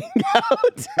G to hang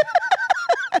out.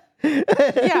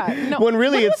 Yeah. No. When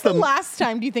really when it's was the the- last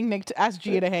time do you think Nick asked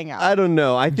Gia to hang out? I don't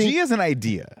know. I think Gia's an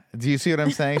idea. Do you see what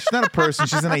I'm saying? She's not a person.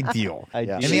 She's an ideal.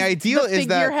 Idea. And She's the ideal the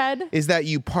figurehead? is that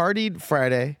you partied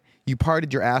Friday, you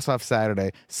partied your ass off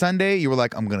Saturday. Sunday, you were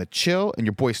like, I'm going to chill. And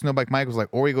your boy Snowbike Mike was like,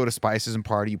 or you go to Spices and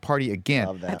party. You party again.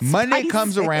 Love that. Monday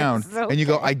comes Spices, around and you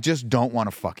go, okay. I just don't want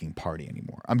to fucking party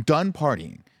anymore. I'm done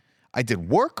partying. I did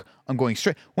work. I'm going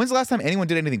straight. When's the last time anyone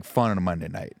did anything fun on a Monday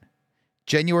night?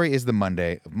 January is the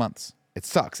Monday of months. It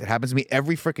sucks. It happens to me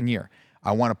every freaking year.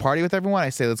 I want to party with everyone. I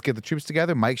say, let's get the troops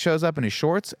together. Mike shows up in his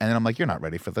shorts. And then I'm like, you're not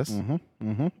ready for this.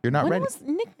 You're not when ready.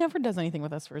 Nick never does anything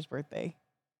with us for his birthday.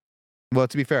 Well,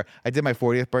 to be fair, I did my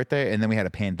 40th birthday, and then we had a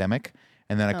pandemic,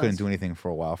 and then I couldn't that's do anything for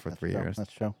a while for 3 True, years.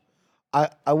 That's true.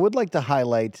 I would like to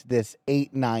highlight this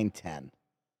 8, 9, 10.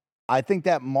 I think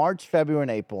that March, February,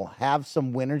 and April have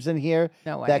some winners in here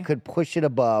No way. that could push it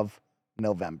above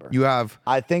November. You have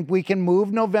I think we can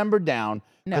move November down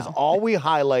because No. all we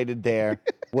highlighted there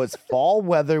was fall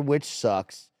weather, which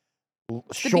sucks.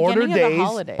 Shorter beginning of the days.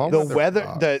 holidays. Fall The weather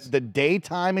weather, sucks. the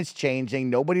daytime is changing.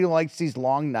 Nobody likes these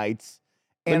long nights.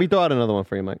 let me And, throw out another one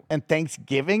for you, Mike. and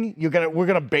Thanksgiving, we're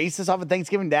gonna base this off of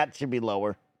Thanksgiving. That should be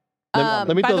lower. Let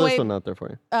me by throw the this way, one out there for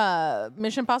you.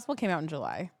 Mission Impossible came out in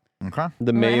July. okay.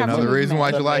 The We're May gonna of have to Another move reason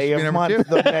why May. July should be of number 2. months.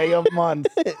 The May of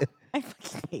months. I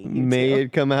fucking hate you. May too.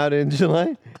 had come out in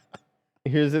July.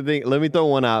 Here's the thing. Let me throw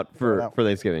one out Throw it for out.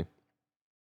 Thanksgiving.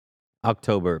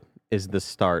 October is the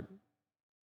start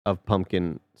of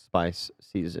pumpkin spice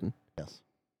season. Yes.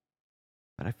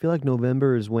 But I feel like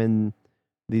November is when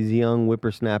these young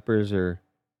whippersnappers are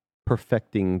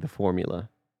perfecting the formula.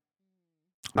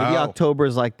 Maybe Oh. October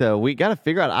is like we got to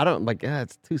figure out. I don't like,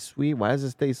 it's too sweet. Why does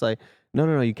this taste like,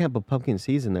 no, you can't put pumpkin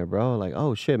seeds in there, bro. Like,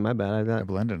 oh shit, my bad. I I thought,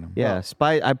 blended them. yeah,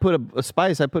 spice. I put a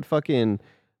spice. I put fucking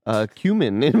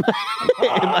cumin in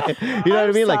my, you know what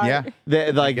I mean? Like,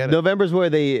 Yeah. like get it. November's where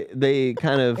they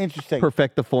kind of Interesting.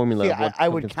 perfect the formula. See, of what I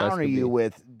would pumpkin spice counter could you be.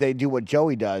 with they do what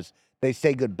Joey does. They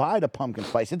say goodbye to pumpkin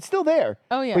spice. It's still there.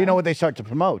 Oh yeah. But you know what they start to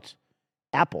promote?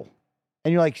 Apple.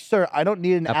 And you're like, sir, I don't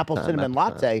need an Apple apple time, cinnamon apple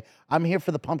time. latte. I'm here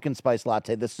for the pumpkin spice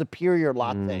latte, the superior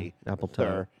latte, apple time.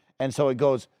 sir. And so it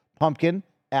goes pumpkin,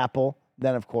 apple,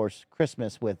 then of course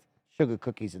Christmas with sugar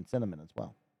cookies and cinnamon as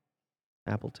well.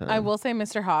 Apple time. I will say,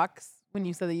 Mr. Hawks, when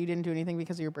you said that you didn't do anything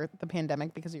because of your the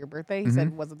pandemic because of your birthday, you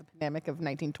said was it the pandemic of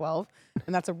 1912,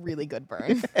 and that's a really good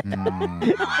burn.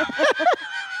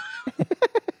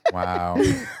 Wow.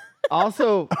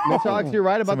 Also, Mr. Hawks, you're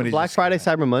right about Somebody the Black just- Friday,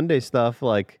 Cyber Monday stuff.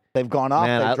 Like, They've gone off,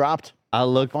 Man, they've I- dropped. I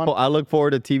look Fun.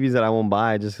 forward to TVs that I won't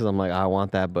buy just because I'm like, I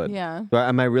want that. But Yeah.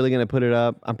 am I really gonna put it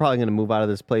up? I'm probably gonna move out of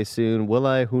this place soon. Will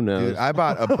I? Who knows? Dude, I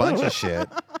bought a bunch of shit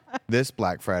this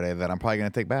Black Friday that I'm probably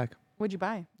going to take back. What'd you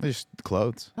buy? Just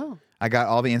clothes. Oh. I got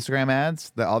all the Instagram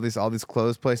ads, all these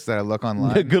clothes places that I look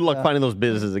online. Good luck finding those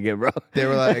businesses again, bro. They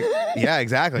were like, yeah,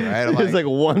 exactly, right? I'm It's like a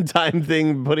one-time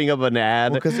thing, putting up an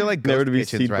ad. because they're like never ghost to be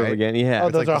kitchens, seen from right? again. Yeah. Oh,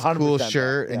 It's those like are this cool 100%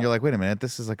 shirt, yeah. and you're like, wait a minute,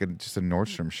 this is like just a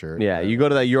Nordstrom shirt. Yeah, you go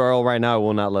to that URL right now, it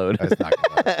will not load. It's not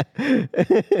gonna load.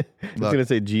 It's Look. gonna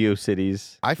say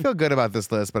GeoCities. I feel good about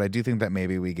this list, but I do think that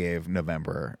maybe we gave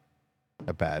November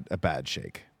a bad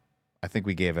shake. I think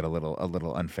we gave it a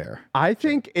little unfair. I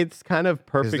think it's kind of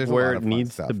perfect there's a where lot it of fun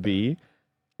needs stuff to there. be.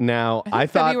 Now, think I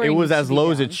thought it February was needs as to be low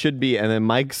as down. it should be, and then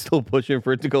Mike's still pushing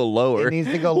for it to go lower. It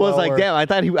needs to go Well, it's like, lower. damn, I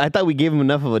thought we gave him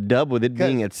enough of a dub with it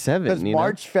being at 7. Because You know?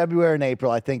 March, February, and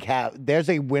April, I think there's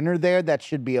a winner there that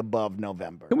should be above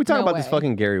November. Can we talk No about this way.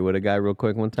 fucking Gary Whitta guy real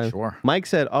quick one time? Sure. Mike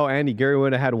said, "Oh, Andy, Gary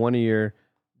Whitta had one of your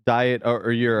diet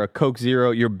or your Coke Zero,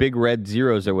 your Big Red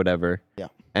Zeros or whatever." Yeah.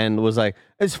 And was like,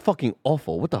 "It's fucking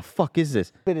awful. What the fuck is this?"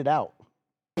 Spit it out.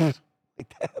 Like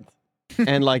that.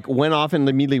 And like went off and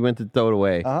immediately went to throw it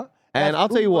away. Uh-huh. And I'll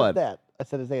Who tell you was what. That? I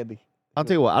said it's Andy. I'll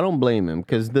tell you what. I don't blame him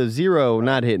because the zero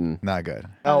not hitting. Not good.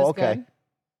 That was Oh, okay. good.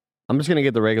 I'm just gonna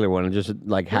get the regular one and just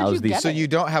like Where'd house you these get So it? you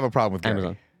don't have a problem with Gary.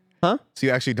 Amazon. Huh? So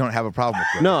you actually don't have a problem with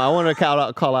Gary. No, I want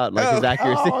to call out like his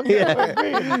accuracy. Oh, okay.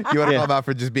 yeah. You want to Yeah. call him out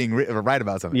for just being right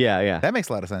about something. Yeah. That makes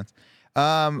a lot of sense.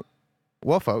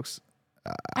 Well, folks,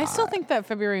 I still think that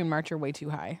February and March are way too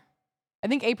high. I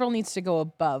think April needs to go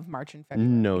above March and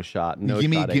February. No shot. No give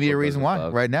me shot a April reason goes why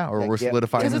above. right now, or Yeah, we're yeah.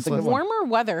 solidifying Because this it's list. warmer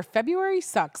weather. February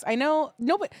sucks. I know.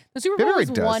 No, but the Super Bowl February is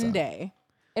does one suck. day,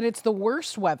 and it's the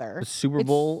worst weather. The Super It's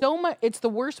Bowl. so much. It's the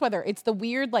worst weather. It's the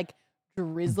weird, like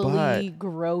drizzly,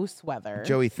 gross weather.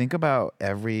 Joey, think about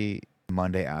every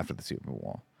Monday after the Super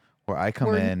Bowl, where I come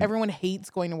where in. everyone hates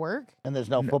going to work. And there's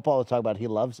no football to talk about. He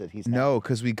loves it. He's No,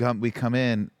 because we come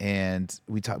in and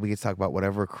we get to talk about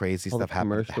whatever crazy All the stuff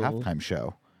happened at the commercials. halftime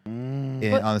show on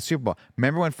the Super Bowl.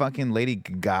 Remember when fucking Lady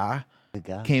Gaga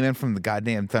guy. came in from the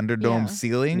goddamn Thunderdome Yeah.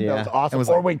 ceiling? Yeah. That was awesome. And was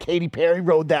or like, when Katy Perry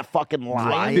rode that fucking lion.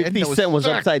 Lion. 50 That was Cent was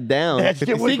sick. upside down. That shit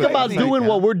was Think about crazy. doing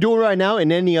what we're doing right now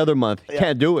in any other month.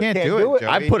 Can't do it. Can't Can't do do it. it. Joey.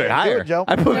 I put it Do higher. it, Joe.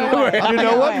 I put it No way. higher. You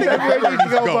know what? way. February needs to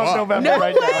go Go above up. November No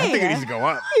right way. now. I think it needs to go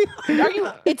up. Are you?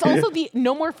 It's also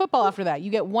no more football after that.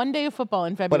 You get one day of football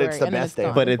in February. it's the and then best day.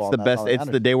 gone. But it's Football, the that's best. all that It's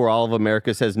the matters. day where all of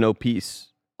America says no peace.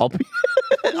 All peace.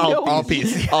 All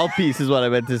peace. All peace is what I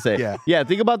meant to say. Yeah. Yeah.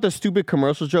 Think about the stupid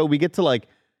commercials, Joe. We get to like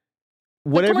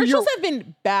the whatever commercials you're. have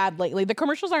been bad lately. The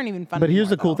commercials aren't even fun. But here's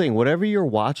the anymore, cool though. thing: whatever you're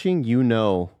watching, you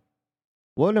know,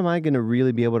 what am I going to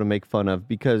really be able to make fun of?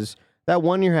 Because that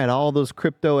one year had all those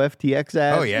crypto FTX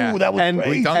ads. Oh yeah. Ooh, that was And,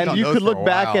 crazy. We dunked and on you those could for a look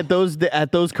back while.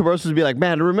 at those commercials and be like,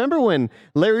 man, remember when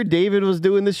Larry David was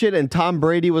doing this shit and Tom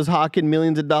Brady was hawking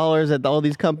millions of dollars at all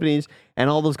these companies and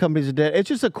all those companies are dead? It's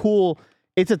just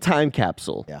it's a time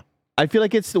capsule. Yeah. I feel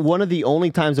like it's one of the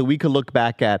only times that we could look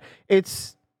back at.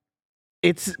 It's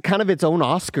kind of its own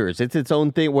Oscars. It's its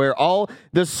own thing where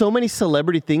there's so many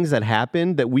celebrity things that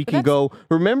happen that we can go,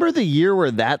 remember the year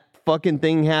where that fucking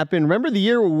thing happened? Remember the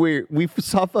year where we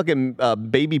saw fucking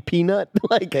Baby Peanut?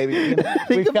 Like, Baby, we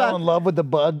think fell about in love with the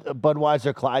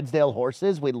Budweiser Clydesdale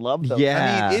horses. We love those.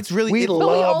 Yeah. I mean, it's really We it- But we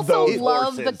love also those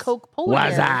love the horses. Coke polar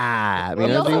What's bear. up? We You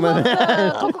know, also think love about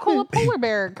that? the Coca-Cola polar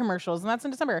bear commercials, and that's in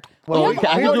December. Well, We have I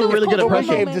all can of do a those really good cultural impression.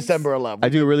 We gave moments. December 11th. I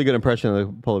do a really good impression of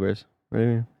the polar bears.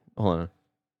 Ready? Hold on.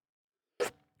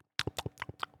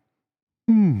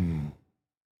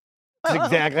 That's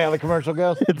exactly how the commercial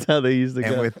goes. That's how they used to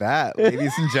And go. with that,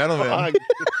 ladies and gentlemen,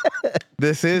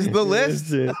 this is the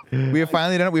list. We have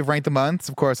finally done it. We've ranked the months.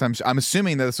 Of course, I'm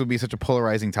assuming that this will be such a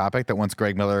polarizing topic that once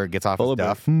Greg Miller gets off his Polar bear.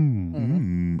 duff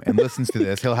and listens to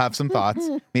this, he'll have some thoughts.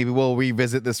 Maybe we'll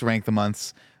revisit this rank the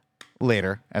months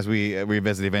later as we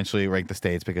revisit eventually rank the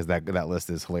states because that list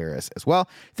is hilarious as well.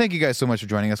 Thank you guys so much for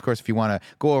joining us. Of course, if you want to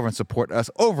go over and support us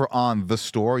over on the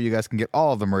store, you guys can get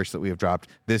all of the merch that we have dropped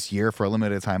this year for a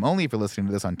limited time only. If you're listening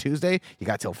to this on Tuesday, you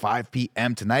got till 5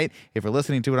 p.m. tonight. If you're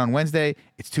listening to it on Wednesday,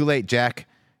 it's too late, Jack.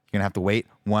 You're going to have to wait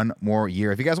one more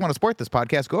year. If you guys want to support this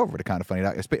podcast, go over to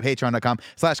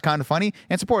patreon.com/kindafunny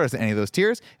and support us at any of those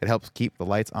tiers. It helps keep the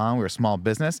lights on. We're a small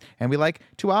business, and we like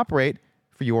to operate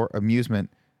for your amusement.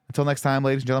 Until next time,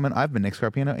 ladies and gentlemen, I've been Nick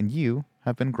Scarpino, and you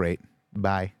have been great.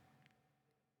 Bye.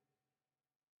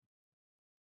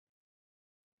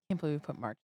 I can't believe we put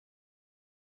March.